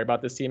have to care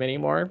about this team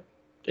anymore.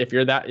 If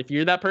you're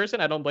that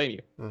person, I don't blame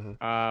you.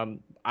 Mm-hmm.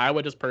 I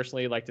would just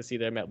personally like to see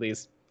them at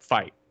least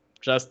fight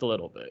just a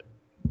little bit.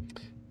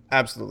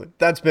 Absolutely.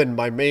 That's been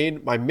my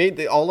main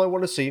all I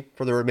want to see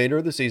for the remainder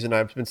of the season.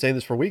 I've been saying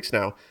this for weeks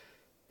now.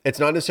 It's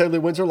not necessarily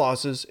wins or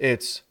losses.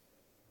 It's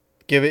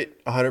give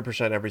it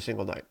 100% every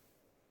single night.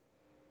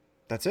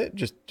 That's it.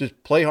 Just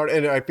play hard.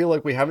 And I feel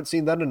like we haven't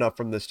seen that enough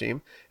from this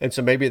team. And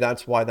so maybe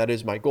that's why that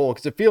is my goal.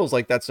 Because it feels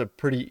like that's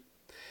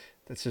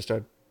just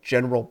a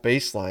general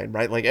baseline,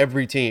 right? Like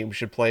every team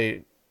should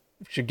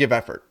give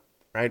effort,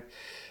 right?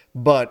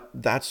 But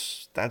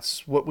that's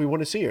what we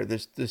want to see here.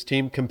 This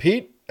team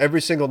compete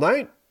every single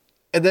night.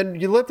 And then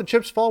you let the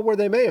chips fall where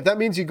they may. If that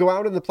means you go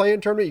out in the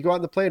play-in tournament, you go out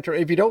in the play-in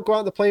tournament. If you don't go out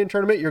in the play-in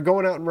tournament, you're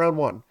going out in round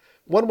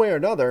one way or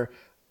another.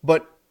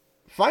 But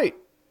fight.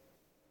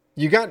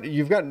 You've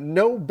got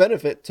no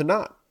benefit to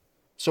not.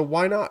 So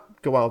why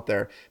not go out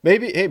there?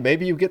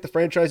 Maybe you get the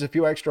franchise a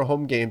few extra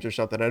home games or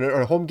something,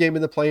 or a home game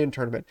in the play-in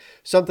tournament,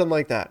 something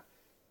like that.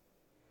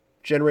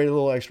 Generate a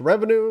little extra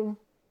revenue,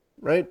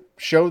 right?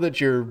 Show that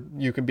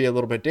you can be a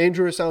little bit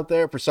dangerous out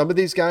there. For some of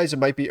these guys, it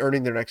might be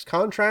earning their next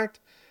contract.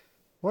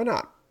 Why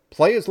not?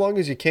 Play as long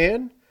as you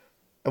can,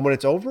 and when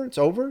it's over,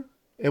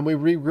 and we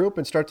regroup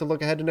and start to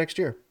look ahead to next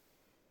year.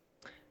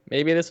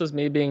 Maybe this was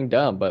me being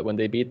dumb, but when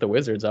they beat the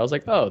Wizards, I was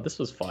like, oh, this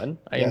was fun.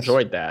 I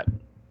enjoyed that.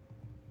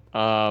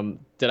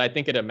 Did I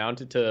think it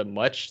amounted to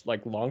much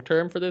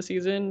long-term for this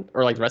season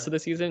or the rest of the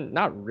season?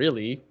 Not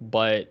really,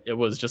 but it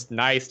was just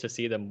nice to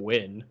see them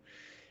win.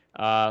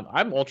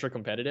 I'm ultra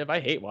competitive. I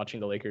hate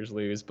watching the Lakers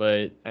lose,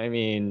 but I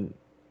mean,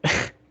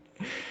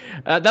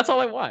 that's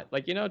all I want.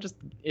 Just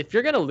if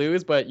you're going to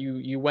lose, but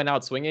you went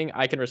out swinging,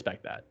 I can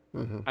respect that.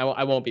 Mm-hmm.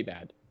 I won't be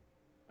mad.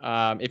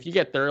 If you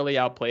get thoroughly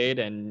outplayed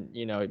and,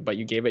 but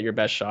you gave it your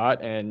best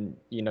shot and,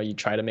 you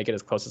try to make it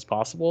as close as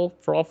possible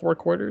for all 4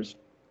 quarters,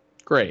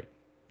 great.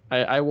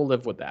 I will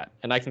live with that.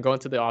 And I can go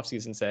into the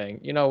offseason saying,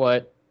 you know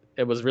what,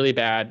 it was really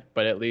bad,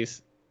 but at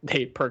least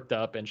they perked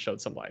up and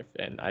showed some life.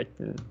 And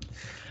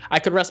I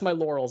could rest my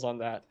laurels on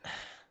that.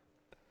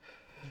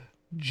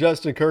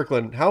 Justin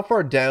Kirkland, how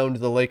far down do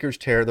the Lakers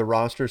tear the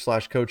roster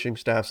 / coaching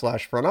staff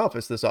 / front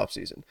office this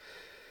offseason?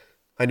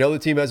 I know the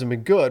team hasn't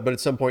been good, but at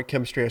some point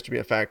chemistry has to be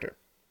a factor.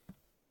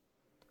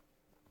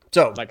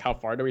 So, how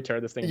far do we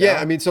tear this thing down? Yeah,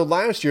 I mean, so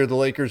last year the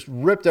Lakers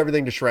ripped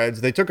everything to shreds.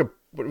 They took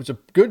what was a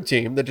good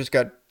team that just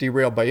got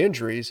derailed by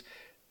injuries,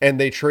 and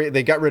they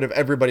got rid of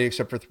everybody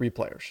except for 3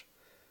 players.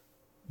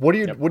 What do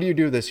you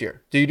do this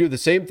year? Do you do the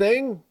same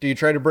thing? Do you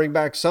try to bring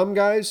back some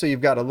guys so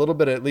you've got a little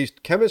bit of at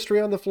least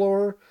chemistry on the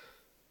floor?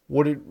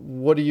 What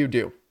do you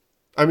do?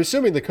 I'm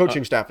assuming the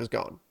coaching staff is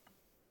gone.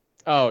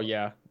 Oh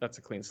yeah, that's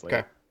a clean slate.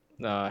 Okay,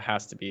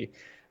 has to be.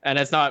 And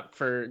it's not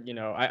for,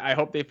 I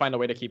hope they find a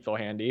way to keep Phil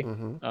Handy.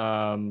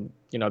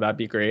 Mm-hmm. That'd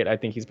be great. I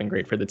think he's been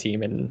great for the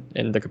team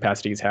in the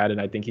capacity he's had, and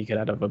I think he could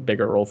have a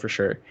bigger role for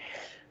sure.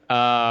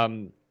 I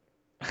mean,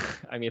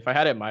 if I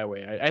had it my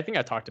way, I think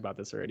I talked about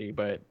this already,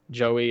 but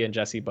Joey and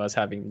Jesse Buss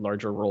having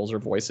larger roles or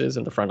voices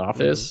in the front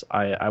office,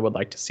 I would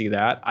like to see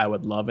that. I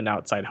would love an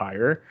outside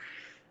hire,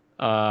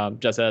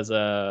 just as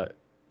a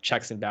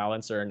checks and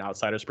balance or an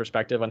outsider's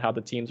perspective on how the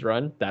teams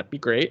run. That'd be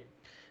great.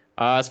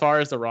 As far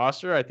as the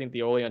roster, I think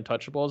the only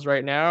untouchables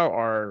right now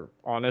are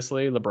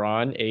honestly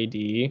LeBron,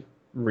 AD,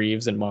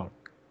 Reeves, and Monk.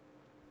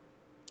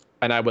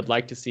 And I would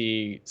like to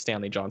see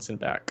Stanley Johnson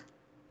back.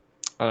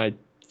 I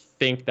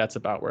think that's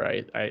about where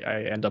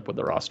I end up with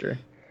the roster.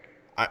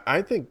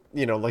 I think,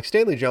 like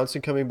Stanley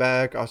Johnson coming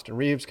back, Austin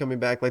Reeves coming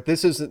back, like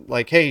this isn't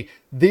like, hey,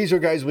 these are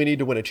guys we need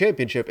to win a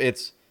championship.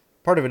 It's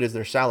part of it is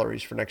their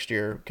salaries for next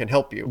year can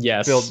help you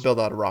Yes. build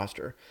out a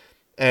roster.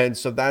 And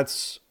so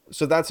that's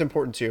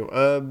important too.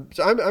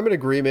 So I'm in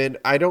agreement.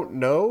 I don't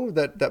know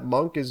that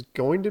Monk is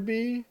going to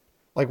be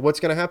like what's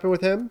going to happen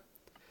with him.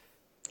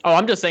 Oh,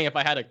 I'm just saying if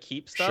I had to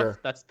keep stuff, Sure.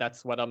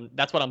 that's what I'm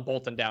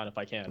bolting down if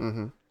I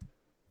can.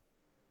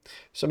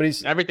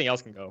 Mm-hmm. Everything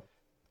else can go.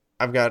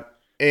 I've got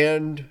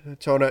and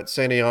Tonat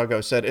Santiago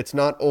said it's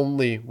not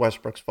only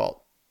Westbrook's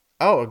fault.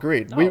 Oh,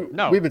 agreed.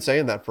 No. We've been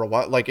saying that for a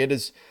while. Like it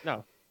is.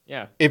 No.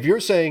 Yeah. If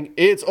you're saying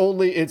it's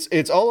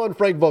all on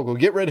Frank Vogel,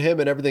 get rid of him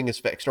and everything is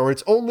fixed, or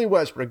it's only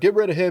Westbrook, get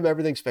rid of him,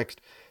 everything's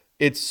fixed.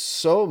 It's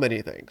so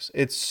many things.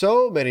 It's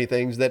so many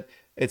things that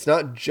it's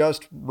not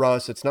just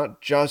Russ. It's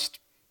not just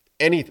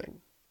anything.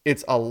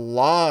 It's a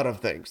lot of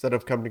things that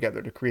have come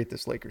together to create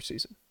this Lakers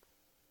season.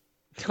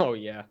 Oh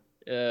yeah.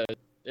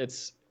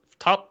 It's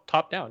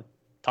top down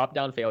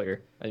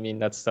failure. I mean,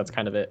 that's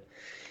kind of it.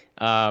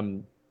 I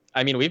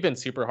mean, we've been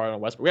super hard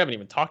on Westbrook. We haven't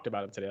even talked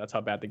about him today. That's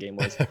how bad the game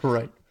was.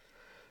 Right.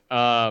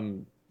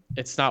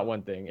 It's not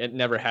one thing. It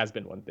never has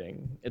been one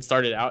thing. It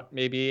started out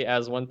maybe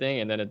as one thing,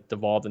 and then it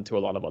devolved into a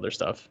lot of other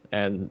stuff.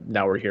 And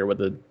now we're here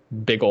with a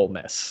big old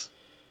mess.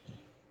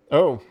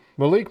 Oh,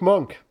 Malik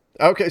Monk.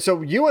 Okay,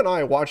 so you and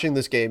I watching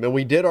this game, and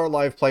we did our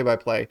live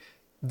play-by-play,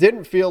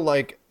 didn't feel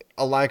like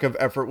a lack of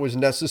effort was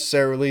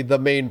necessarily the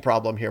main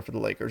problem here for the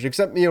Lakers,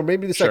 except,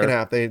 maybe the second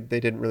half, they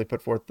didn't really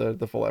put forth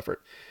the full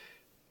effort.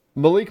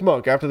 Malik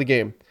Monk, after the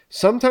game,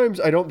 sometimes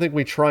I don't think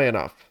we try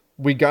enough.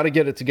 We got to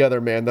get it together,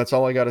 man. That's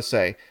all I got to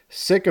say.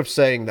 Sick of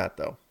saying that,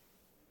 though.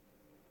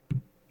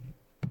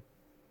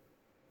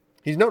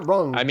 He's not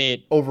wrong. I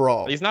mean,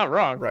 overall, he's not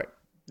wrong. Right.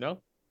 No.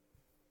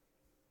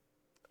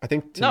 I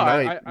think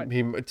tonight,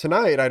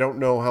 tonight, I don't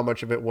know how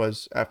much of it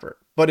was effort,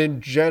 but in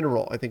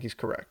general, I think he's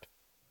correct.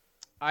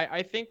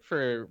 I think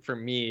for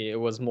me, it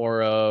was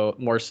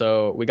more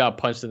so we got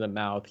punched in the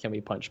mouth. Can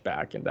we punch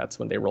back? And that's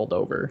when they rolled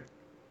over.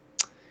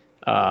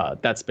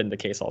 That's been the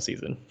case all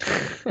season.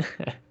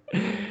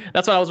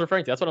 That's what I was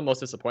referring to. That's what I'm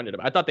most disappointed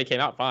about. I thought they came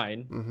out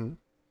fine. Mm-hmm.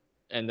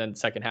 And then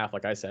second half,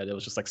 like I said, it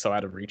was just like so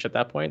out of reach at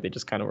that point. They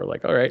just kind of were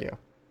like, all right. Yeah.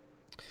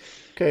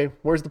 Okay,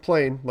 where's the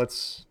plane?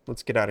 Let's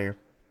get out of here.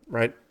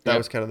 Right? That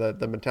was kind of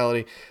the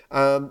mentality.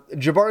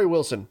 Jabari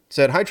Wilson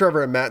said, "Hi,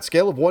 Trevor and Matt.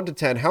 Scale of 1 to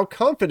 10. How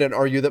confident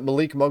are you that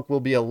Malik Monk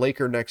will be a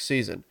Laker next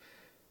season?"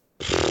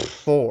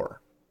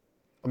 4.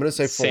 I'm going to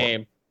say 4.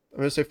 Same. I'm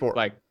going to say 4.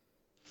 Like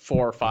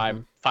 4 or 5.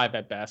 Mm-hmm. 5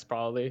 at best,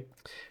 probably.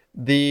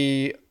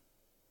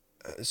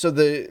 It's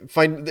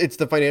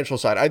the financial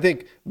side. I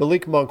think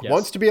Malik Monk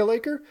wants to be a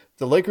Laker.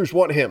 The Lakers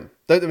want him.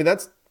 Those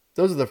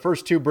are the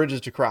first 2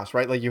 bridges to cross,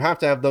 right? Like you have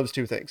to have those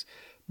 2 things.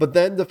 But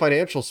then the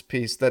financial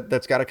piece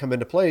that's got to come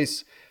into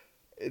place.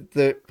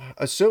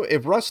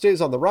 If Russ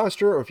stays on the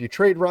roster, or if you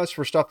trade Russ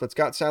for stuff that's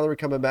got salary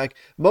coming back,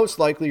 most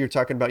likely you're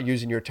talking about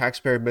using your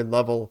taxpayer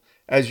mid-level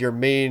as your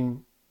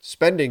main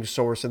spending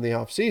source in the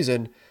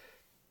offseason.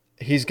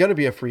 He's going to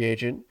be a free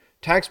agent.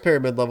 Taxpayer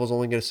mid-level is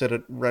only going to sit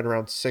at right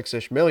around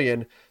 $6-ish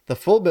million. The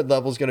full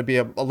mid-level is going to be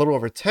a little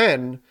over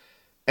 10.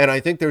 And I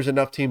think there's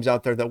enough teams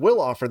out there that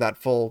will offer that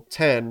full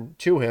 10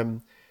 to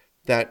him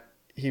that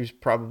he's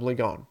probably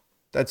gone.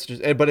 But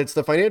it's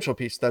the financial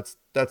piece. That's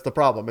the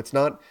problem. It's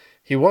not,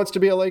 he wants to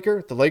be a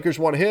Laker. The Lakers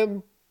want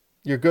him.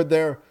 You're good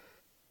there.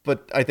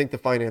 But I think the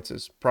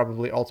finances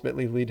probably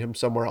ultimately lead him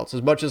somewhere else,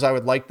 as much as I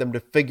would like them to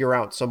figure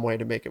out some way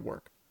to make it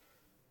work.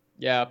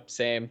 Yeah,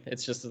 same.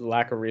 It's just the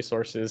lack of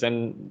resources,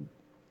 and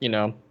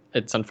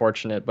it's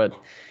unfortunate, but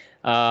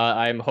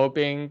I'm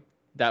hoping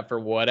that for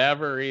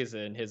whatever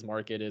reason, his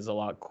market is a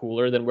lot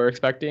cooler than we're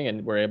expecting,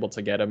 and we're able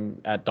to get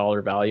him at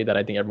dollar value that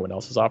I think everyone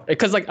else is offering.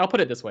 Because, I'll put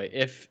it this way: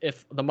 if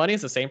the money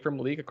is the same for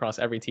Malik across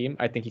every team,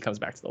 I think he comes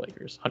back to the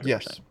Lakers,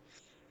 100%.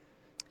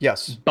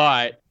 Yes.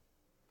 But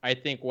I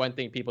think one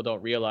thing people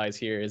don't realize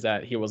here is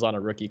that he was on a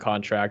rookie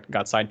contract,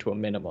 got signed to a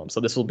minimum, so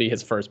this will be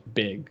his first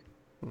big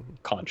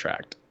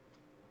contract.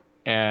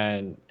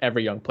 And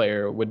every young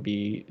player would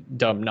be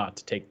dumb not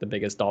to take the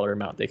biggest dollar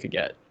amount they could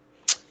get.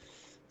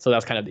 So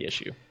that's kind of the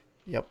issue.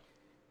 Yep.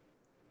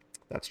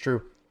 That's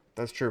true.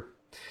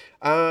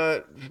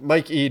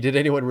 Mike E., did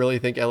anyone really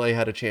think LA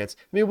had a chance?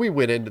 I mean, we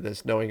went into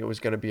this knowing it was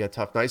going to be a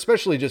tough night,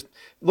 especially just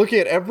looking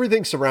at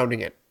everything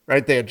surrounding it,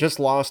 right? They had just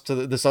lost to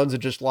the Suns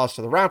had just lost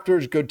to the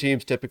Raptors. Good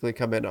teams typically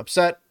come in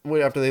upset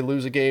after they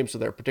lose a game, so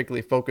they're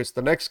particularly focused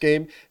the next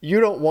game. You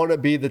don't want to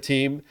be the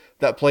team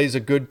that plays a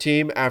good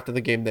team after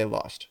the game they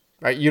lost,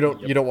 right? You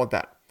don't want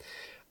that.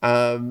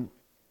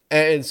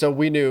 And so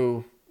we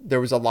knew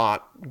there was a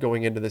lot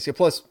going into this.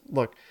 Plus,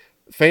 look,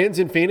 fans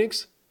in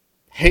Phoenix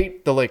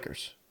hate the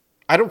Lakers.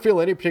 I don't feel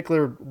any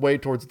particular way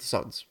towards the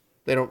Suns.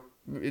 They don't,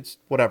 it's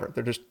whatever.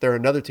 They're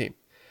another team.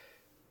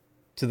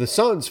 To the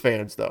Suns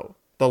fans, though,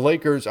 the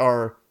Lakers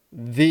are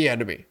the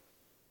enemy,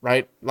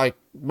 right? Like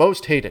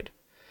most hated.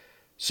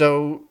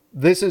 So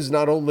this is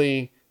not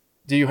only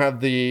do you have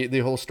the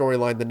whole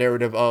storyline, the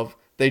narrative of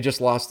they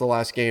just lost the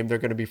last game. They're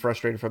going to be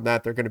frustrated from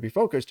that. They're going to be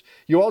focused.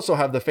 You also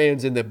have the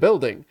fans in the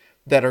building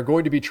that are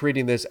going to be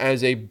treating this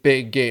as a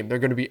big game. They're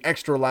going to be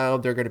extra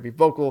loud. They're going to be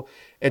vocal.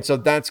 And so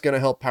that's going to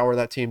help power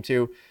that team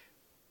too.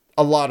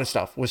 A lot of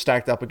stuff was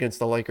stacked up against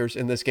the Lakers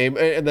in this game.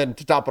 And then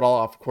to top it all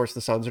off, of course,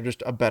 the Suns are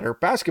just a better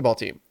basketball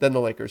team than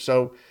the Lakers.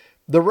 So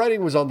the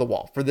writing was on the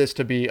wall for this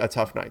to be a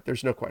tough night.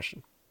 There's no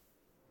question.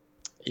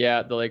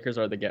 Yeah, the Lakers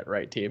are the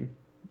get-right team.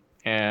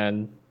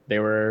 And they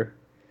were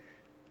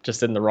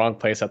just in the wrong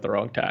place at the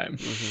wrong time.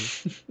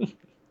 Mm-hmm.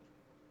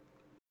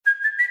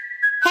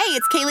 Hey,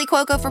 it's Kaylee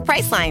Cuoco for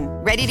Priceline.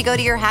 Ready to go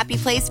to your happy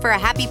place for a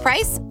happy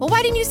price? Well,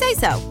 why didn't you say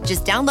so?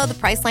 Just download the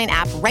Priceline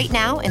app right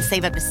now and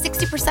save up to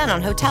 60%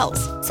 on hotels.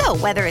 So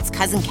whether it's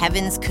Cousin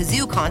Kevin's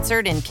Kazoo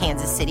Concert in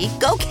Kansas City,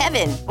 go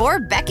Kevin, or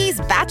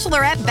Becky's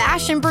Bachelorette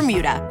Bash in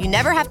Bermuda, you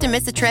never have to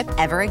miss a trip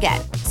ever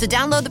again. So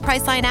download the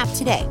Priceline app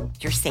today.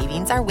 Your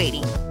savings are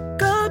waiting.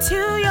 Go to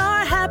your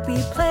happy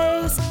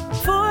place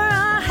for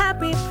a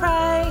happy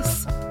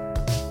price.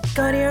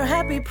 Go to your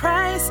happy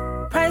price,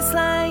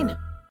 Priceline.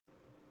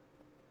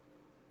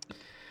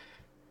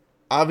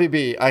 Avi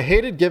B, I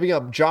hated giving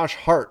up Josh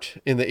Hart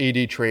in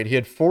the AD trade. He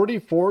had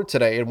 44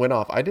 today and went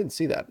off. I didn't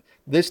see that.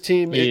 This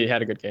team... He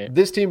had a good game.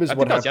 This team is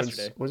what happens...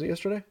 yesterday. Was it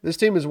yesterday? This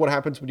team is what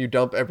happens when you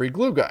dump every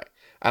glue guy.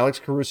 Alex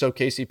Caruso,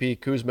 KCP,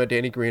 Kuzma,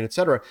 Danny Green,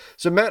 etc.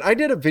 So, Matt, I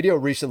did a video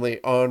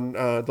recently on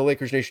the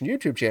Lakers Nation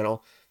YouTube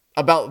channel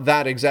about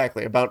that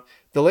exactly, about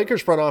the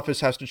Lakers front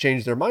office has to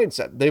change their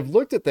mindset. They've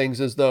looked at things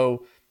as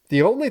though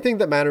the only thing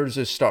that matters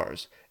is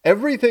stars.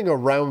 Everything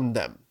around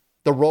them,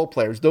 the role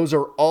players, those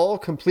are all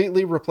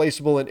completely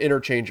replaceable and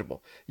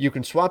interchangeable. You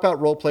can swap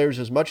out role players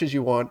as much as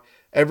you want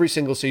every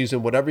single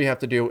season, whatever you have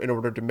to do in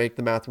order to make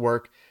the math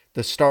work.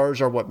 The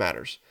stars are what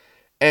matters.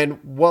 And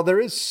while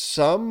there is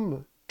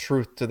some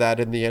truth to that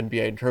in the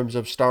NBA in terms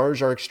of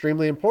stars are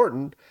extremely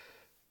important,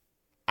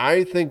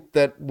 I think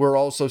that we're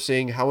also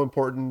seeing how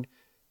important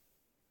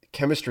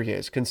chemistry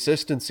is,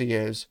 consistency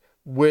is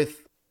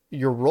with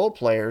your role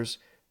players.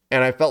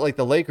 And I felt like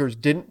the Lakers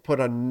didn't put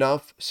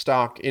enough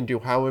stock into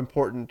how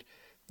important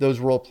those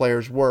role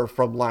players were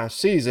from last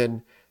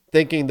season,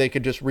 thinking they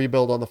could just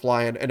rebuild on the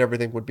fly and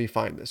everything would be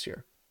fine this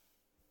year.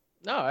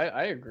 No,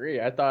 I agree.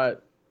 I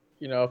thought,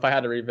 if I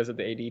had to revisit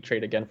the AD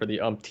trade again for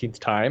the umpteenth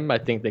time, I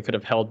think they could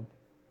have held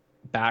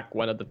back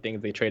one of the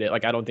things they traded.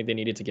 Like, I don't think they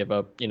needed to give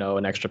up,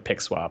 an extra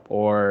pick swap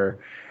or,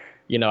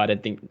 I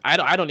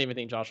don't even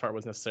think Josh Hart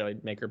was necessarily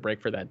make or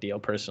break for that deal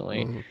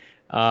personally.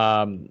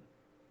 Mm-hmm.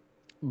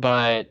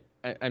 But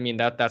I mean,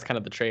 that's kind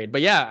of the trade.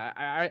 But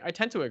yeah, I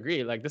tend to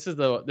agree. Like, this is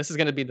going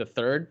to be the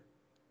third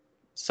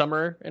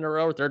summer in a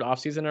row, or third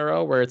offseason in a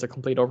row where it's a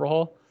complete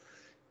overhaul.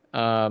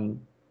 The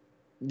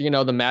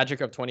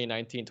magic of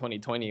 2019,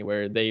 2020,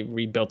 where they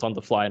rebuilt on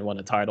the fly and won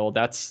a title,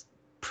 that's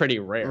pretty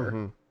rare.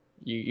 Mm-hmm.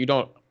 You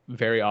don't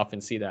very often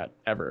see that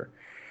ever.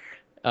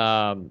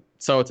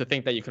 So to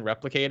think that you can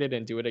replicate it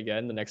and do it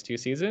again the next two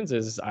seasons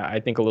is,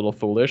 I think, a little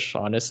foolish,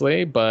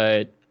 honestly.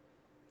 But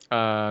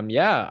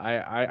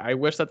I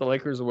wish that the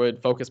Lakers would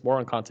focus more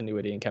on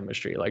continuity and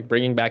chemistry. Like,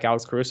 bringing back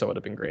Alex Caruso would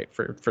have been great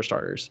for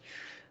starters.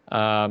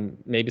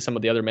 Maybe some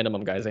of the other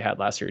minimum guys they had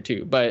last year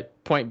too. But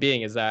point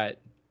being is that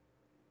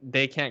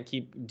they can't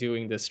keep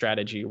doing this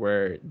strategy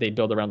where they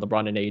build around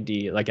LeBron and AD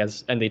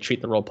and they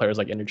treat the role players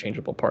like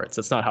interchangeable parts.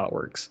 That's not how it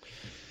works.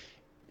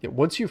 Yeah,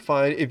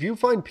 if you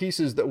find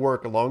pieces that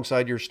work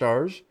alongside your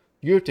stars,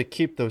 you have to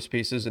keep those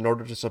pieces in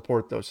order to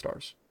support those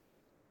stars.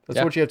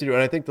 That's what you have to do.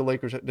 And I think the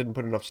Lakers didn't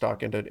put enough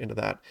stock into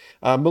that.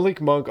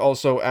 Malik Monk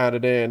also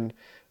added in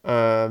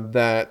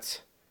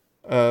that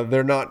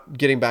they're not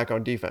getting back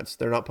on defense.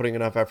 They're not putting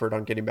enough effort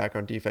on getting back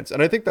on defense.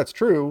 And I think that's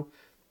true.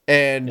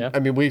 And I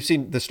mean, we've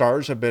seen the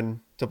stars have been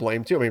to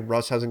blame too. I mean,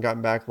 Russ hasn't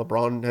gotten back.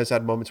 LeBron has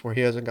had moments where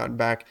he hasn't gotten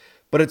back.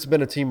 But it's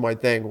been a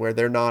team-wide thing where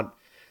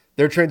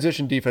their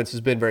transition defense has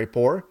been very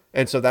poor.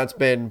 And so that's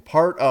been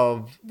part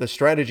of the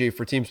strategy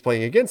for teams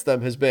playing against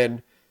them has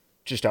been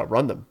just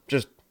outrun them.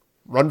 Just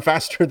run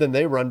faster than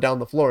they run down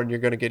the floor, and you're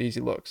going to get easy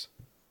looks.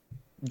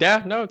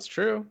 Yeah, no, it's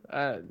true.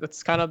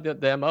 That's kind of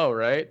the MO,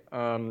 right?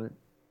 And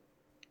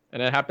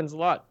it happens a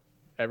lot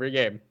every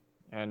game,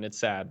 and it's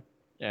sad.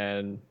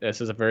 And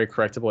this is a very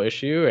correctable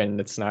issue,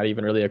 and it's not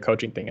even really a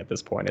coaching thing at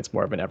this point. It's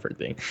more of an effort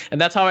thing. And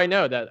that's how I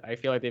know that I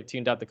feel like they've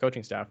tuned out the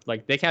coaching staff.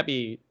 Like, they can't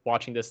be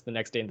watching this the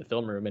next day in the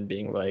film room and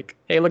being like,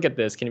 hey, look at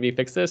this. Can we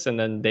fix this? And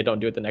then they don't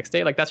do it the next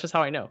day. Like, that's just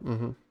how I know.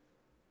 Mm-hmm.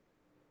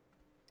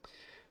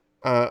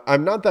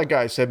 I'm not that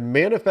guy. Said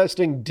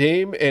manifesting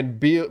Dame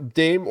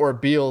or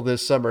Beal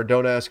this summer.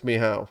 Don't ask me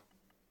how.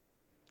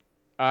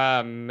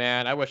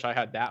 Man, I wish I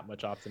had that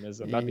much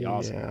optimism. That'd be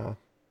awesome. Yeah,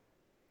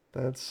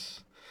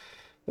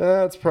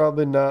 that's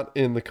probably not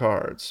in the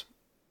cards.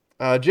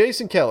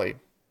 Jason Kelly.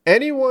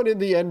 Anyone in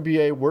the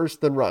NBA worse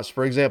than Russ?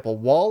 For example,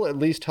 Wall at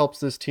least helps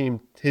his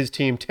team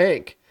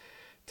tank.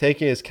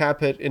 Taking his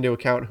cap hit into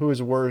account, who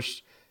is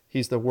worse?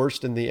 He's the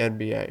worst in the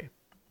NBA.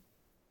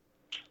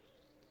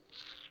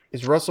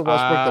 Is Russell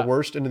Westbrook the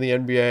worst into the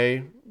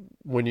NBA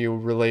when you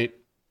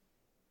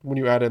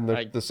add in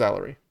the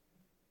salary?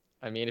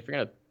 I mean, if you're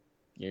going to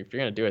if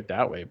you're gonna do it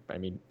that way, I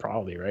mean,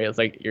 probably, right? It's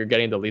like you're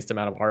getting the least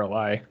amount of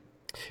ROI.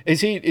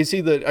 Is he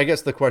the, I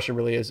guess the question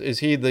really is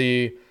he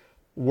the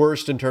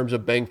worst in terms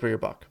of bang for your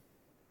buck?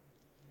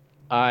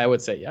 I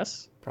would say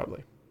yes.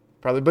 Probably.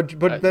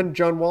 But then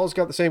John Wall's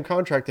got the same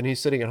contract and he's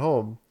sitting at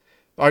home.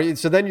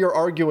 So then you're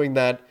arguing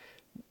that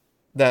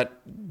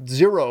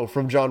zero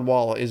from John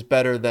Wall is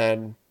better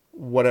than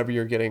whatever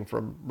you're getting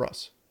from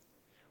Russ.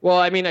 Well,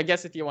 I mean, I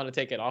guess if you want to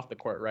take it off the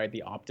court, right?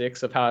 The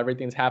optics of how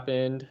everything's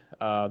happened,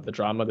 the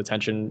drama, the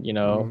tension,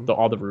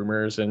 all the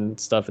rumors and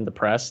stuff in the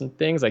press and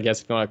things. I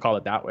guess if you want to call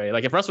it that way.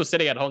 Like if Russ was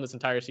sitting at home this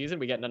entire season,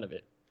 we get none of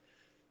it.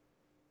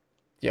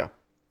 Yeah.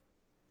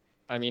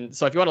 I mean,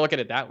 so if you want to look at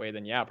it that way,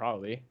 then yeah,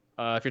 probably.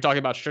 If you're talking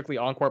about strictly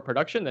on-court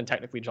production, then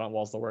technically John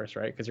Wall's the worst,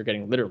 right? Because you're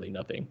getting literally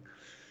nothing.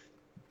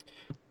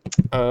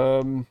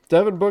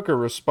 Devin Booker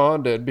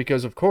responded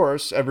because, of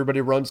course,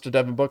 everybody runs to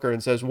Devin Booker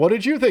and says, "What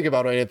did you think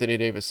about what Anthony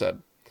Davis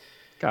said?"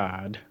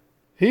 God.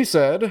 He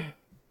said,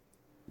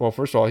 well,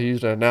 first of all, he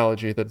used an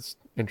analogy that's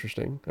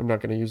interesting. I'm not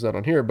going to use that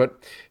on here, but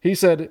he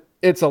said,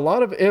 it's a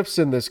lot of ifs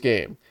in this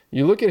game.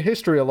 You look at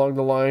history along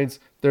the lines,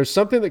 there's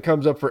something that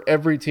comes up for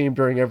every team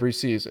during every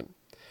season.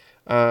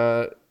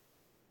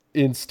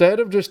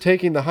 Instead of just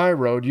taking the high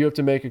road, you have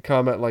to make a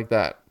comment like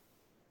that.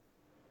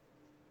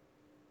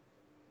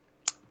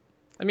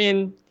 I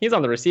mean, he's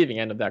on the receiving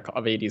end of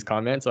AD's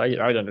comment, so I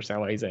would understand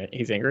why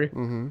he's angry.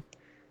 Mm-hmm.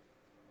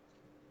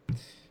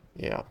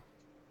 Yeah.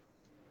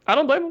 I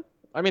don't blame him.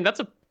 I mean,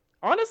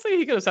 honestly,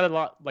 he could have said a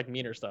lot like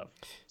meaner stuff.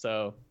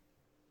 So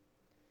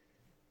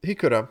he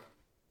could have.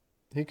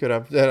 And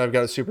I've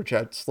got a super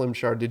chat. Slim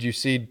Shard, did you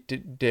see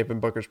Devin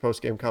Booker's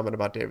post-game comment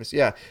about Davis?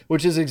 Yeah,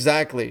 which is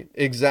exactly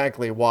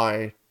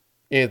why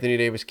Anthony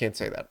Davis can't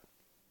say that.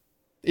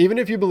 Even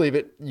if you believe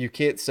it, you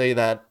can't say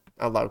that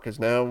out loud because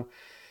now,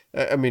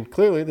 I mean,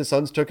 clearly the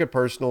Suns took it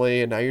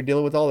personally and now you're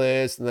dealing with all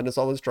this and then it's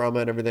all this drama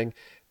and everything.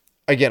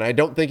 Again, I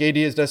don't think AD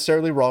is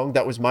necessarily wrong.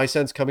 That was my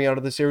sense coming out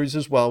of the series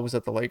as well, was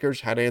that the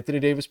Lakers, had Anthony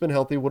Davis been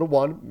healthy, would have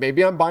won.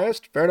 Maybe I'm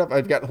biased. Fair enough.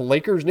 I've got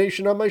Lakers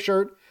Nation on my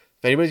shirt.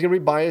 If anybody's going to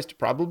be biased,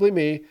 probably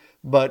me.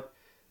 But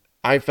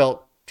I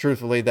felt,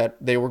 truthfully, that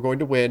they were going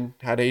to win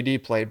had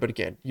AD played. But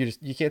again,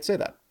 you can't say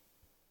that.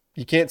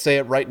 You can't say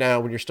it right now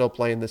when you're still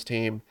playing this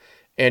team,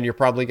 and you're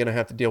probably going to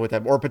have to deal with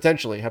them, or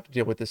potentially have to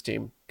deal with this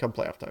team come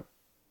playoff time.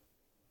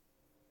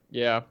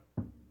 Yeah.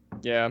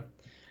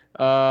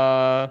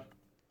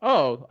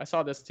 Oh, I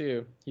saw this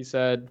too. He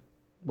said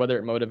whether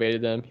it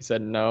motivated them. He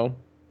said no.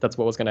 That's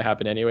what was going to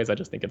happen anyways. I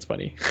just think it's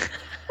funny.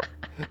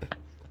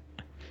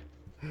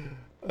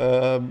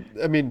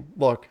 I mean,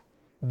 look,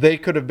 they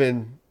could have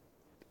been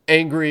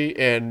angry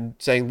and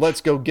saying,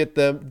 let's go get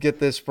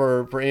this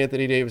for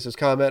Anthony Davis's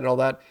comment and all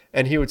that.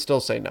 And he would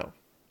still say no,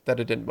 that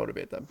it didn't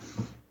motivate them.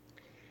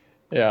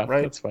 Yeah,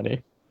 right. That's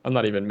funny. I'm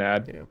not even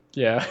mad.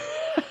 Yeah.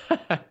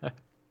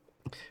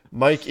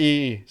 Mike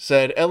E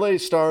said, LA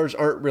stars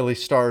aren't really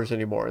stars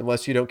anymore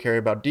unless you don't care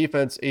about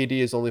defense. AD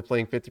is only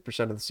playing 50%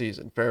 of the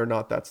season. Fair or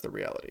not, that's the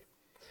reality.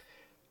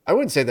 I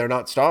wouldn't say they're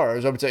not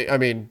stars. I would say, I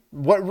mean,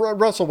 what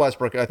Russell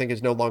Westbrook, I think,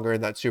 is no longer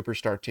in that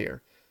superstar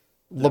tier.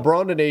 Yeah.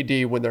 LeBron and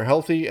AD, when they're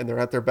healthy and they're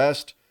at their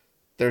best,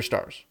 they're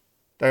stars.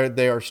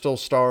 They are still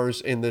stars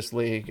in this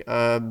league.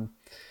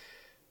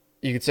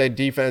 You could say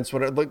defense.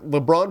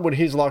 LeBron, when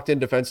he's locked in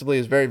defensively,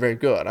 is very, very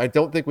good. I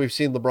don't think we've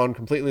seen LeBron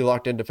completely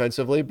locked in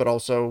defensively, but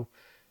also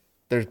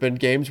there's been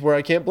games where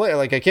I can't blame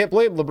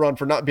LeBron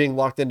for not being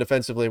locked in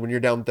defensively when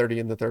you're down 30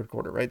 in the third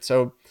quarter, right?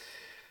 So,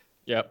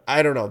 yeah,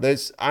 I don't know.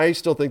 I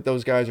still think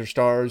those guys are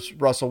stars.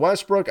 Russell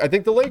Westbrook. I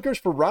think the Lakers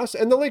for Russ,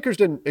 and the Lakers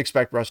didn't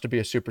expect Russ to be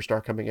a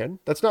superstar coming in.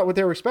 That's not what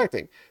they were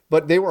expecting.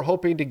 But they were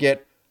hoping to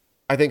get,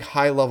 I think,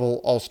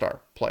 high-level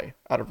all-star play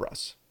out of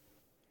Russ.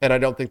 And I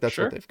don't think that's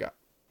what they've got.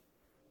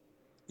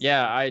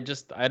 Yeah, I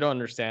don't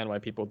understand why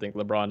people think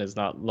LeBron is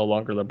no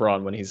longer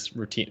LeBron when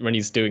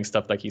he's doing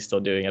stuff like he's still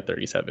doing at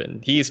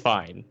 37. He's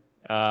fine.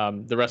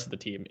 The rest of the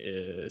team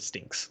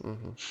stinks.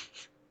 Mm-hmm.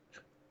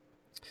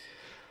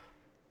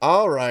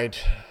 All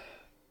right.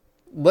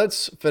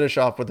 Let's finish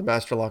off with the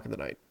Master Lock of the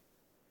Night.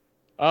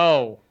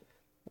 Oh,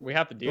 we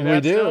have to do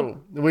that.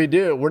 We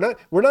do.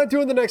 We're not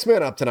doing the next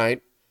man up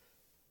tonight.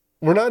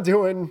 We're not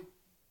doing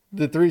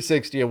the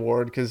 360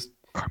 award because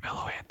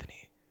Carmelo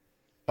Anthony.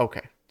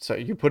 Okay. So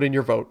you put in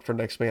your vote for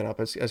next man up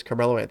as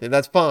Carmelo Anthony.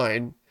 That's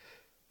fine.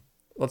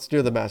 Let's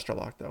do the Master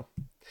Lock, though.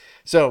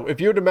 So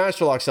if you were to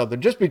Master Lock something,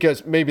 just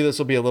because maybe this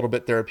will be a little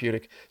bit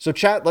therapeutic. So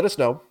chat, let us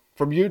know.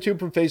 From YouTube,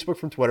 from Facebook,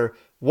 from Twitter,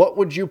 what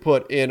would you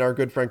put in our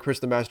good friend Chris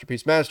the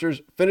Masterpiece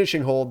Masters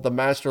finishing hold, the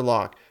Master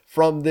Lock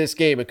from this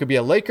game? It could be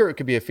a Laker. It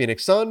could be a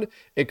Phoenix Sun.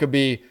 It could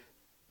be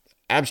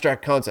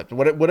abstract concept.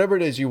 Whatever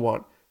it is you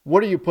want.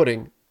 What are you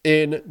putting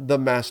in the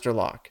Master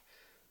Lock?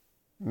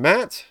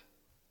 Matt?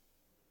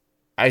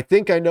 I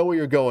think I know where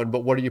you're going,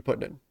 but what are you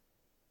putting in?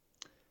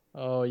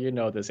 Oh, you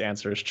know this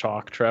answer is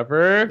chalk,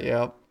 Trevor.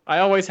 Yep. I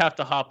always have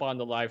to hop on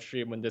the live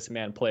stream when this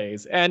man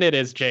plays, and it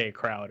is Jay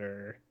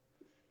Crowder.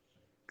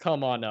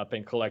 Come on up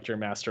and collect your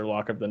Master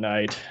Lock of the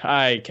Night.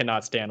 I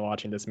cannot stand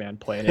watching this man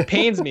play, and it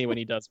pains me when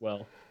he does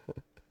well.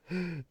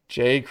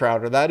 Jay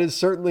Crowder. That is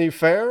certainly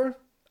fair.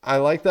 I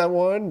like that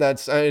one.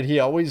 That's and he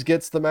always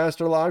gets the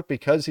master lock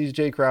because he's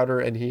Jay Crowder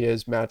and he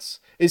is Matt's.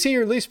 Is he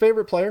your least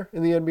favorite player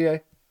in the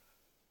NBA?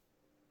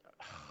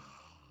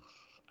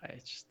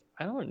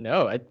 I don't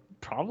know.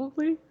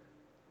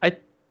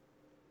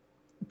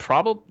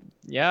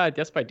 Yeah, I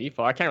guess by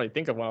default. I can't really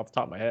think of one off the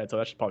top of my head, so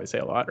that should probably say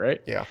a lot,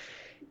 right? Yeah.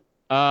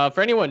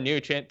 For anyone new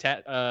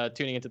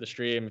tuning into the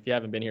stream, if you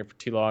haven't been here for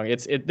too long,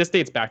 this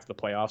dates back to the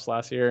playoffs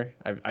last year.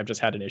 I've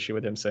just had an issue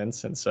with him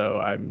since, and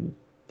so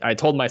I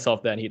told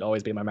myself then he'd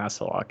always be my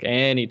master lock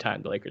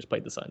anytime the Lakers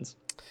played the Suns,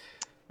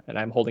 and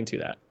I'm holding to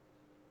that.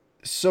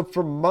 So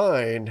for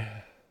mine,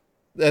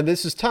 and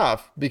this is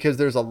tough because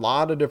there's a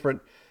lot of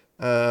different.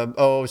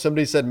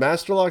 Somebody said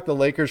master lock the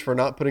Lakers for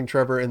not putting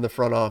Trevor in the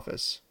front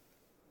office.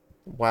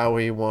 Wow,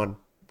 he won.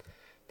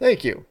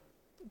 Thank you.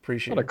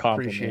 Appreciate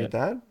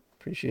that.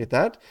 Appreciate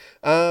that.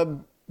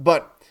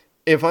 But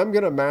if I'm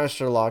going to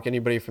master lock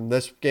anybody from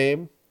this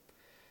game,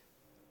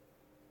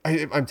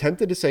 I'm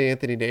tempted to say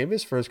Anthony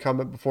Davis for his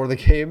comment before the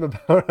game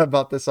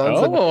about the Suns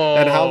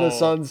and how the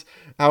Suns,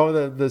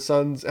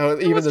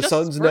 even the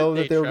Suns know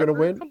that they were going to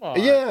win.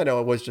 Yeah, I know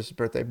it was just his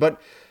birthday, but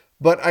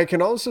I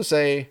can also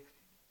say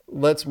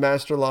let's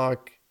master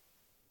lock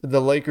the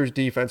Lakers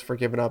defense for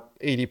giving up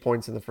 80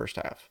 points in the first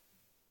half.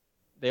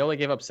 They only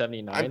gave up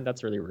 79.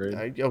 That's really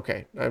rude.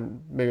 Okay,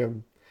 maybe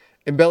I'm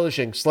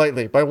embellishing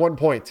slightly by 1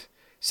 point.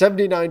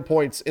 79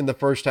 points in the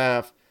first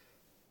half.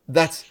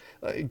 That's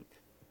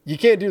you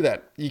can't do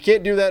that. You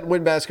can't do that and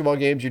win basketball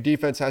games. Your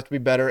defense has to be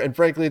better. And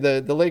frankly,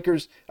 the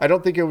Lakers, I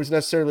don't think it was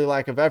necessarily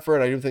lack of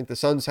effort. I do think the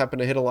Suns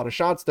happened to hit a lot of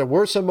shots. There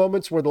were some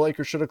moments where the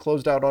Lakers should have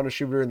closed out on a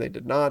shooter and they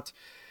did not.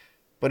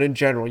 But in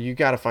general, you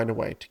got to find a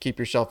way to keep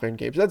yourself in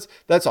games.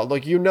 That's all.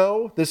 Like,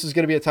 this is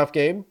going to be a tough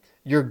game.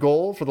 Your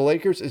goal for the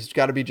Lakers is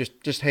got to be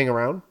just hang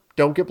around.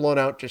 Don't get blown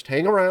out. Just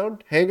hang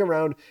around,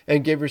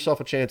 and give yourself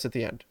a chance at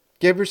the end.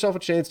 Give yourself a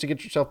chance to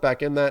get yourself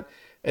back in that,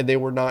 and they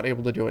were not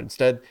able to do it.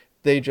 Instead,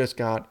 they just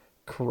got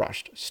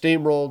crushed.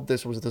 Steamrolled.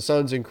 This was the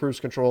Suns in cruise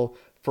control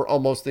for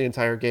almost the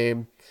entire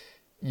game.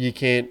 You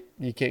can't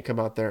come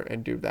out there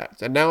and do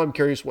that. And now I'm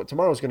curious what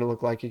tomorrow's going to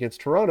look like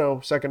against Toronto.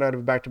 Second night of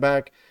a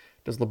back-to-back.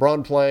 Does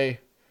LeBron play?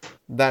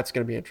 That's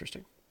going to be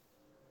interesting.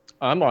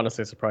 I'm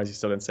honestly surprised you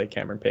still didn't say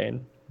Cameron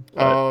Payne.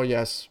 Oh,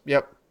 yes.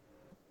 Yep.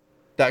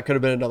 That could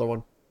have been another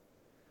one.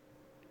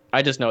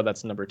 I just know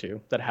that's number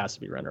 2. That has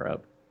to be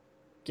runner-up.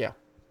 Yeah.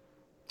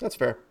 That's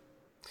fair.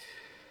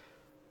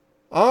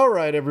 All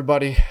right,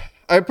 everybody.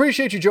 I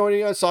appreciate you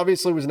joining us.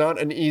 Obviously, it was not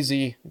an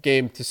easy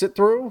game to sit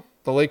through.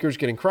 The Lakers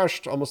getting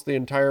crushed almost the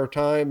entire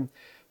time.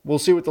 We'll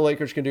see what the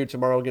Lakers can do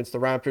tomorrow against the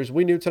Raptors.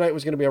 We knew tonight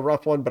was going to be a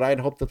rough one, but I had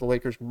hoped that the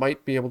Lakers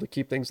might be able to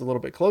keep things a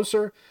little bit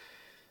closer.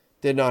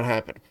 Did not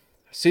happen.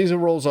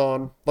 Season rolls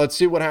on. Let's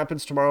see what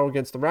happens tomorrow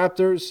against the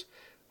Raptors.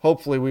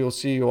 Hopefully we will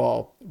see you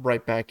all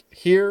right back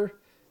here.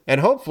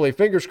 And hopefully,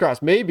 fingers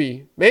crossed,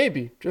 maybe,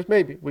 just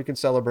maybe, we can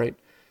celebrate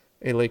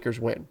a Lakers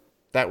win.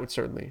 That would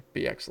certainly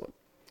be excellent.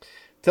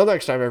 Till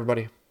next time,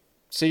 everybody.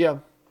 See ya,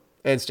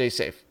 and stay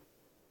safe.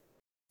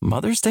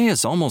 Mother's Day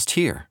is almost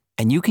here,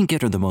 and you can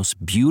get her the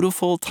most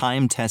beautiful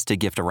time-tested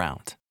gift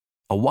around.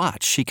 A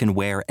watch she can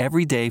wear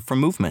every day from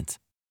Movement.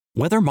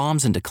 Whether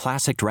mom's into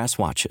classic dress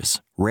watches,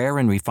 rare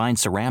and refined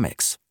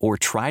ceramics, or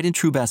tried and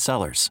true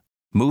bestsellers,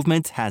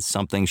 Movement has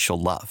something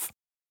she'll love.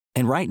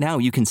 And right now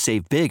you can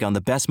save big on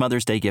the best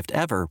Mother's Day gift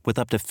ever with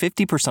up to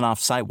 50% off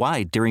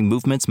site-wide during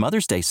Movement's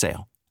Mother's Day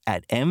sale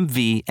at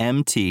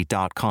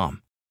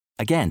MVMT.com.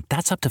 Again,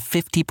 that's up to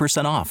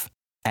 50% off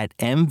at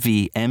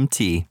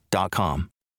MVMT.com.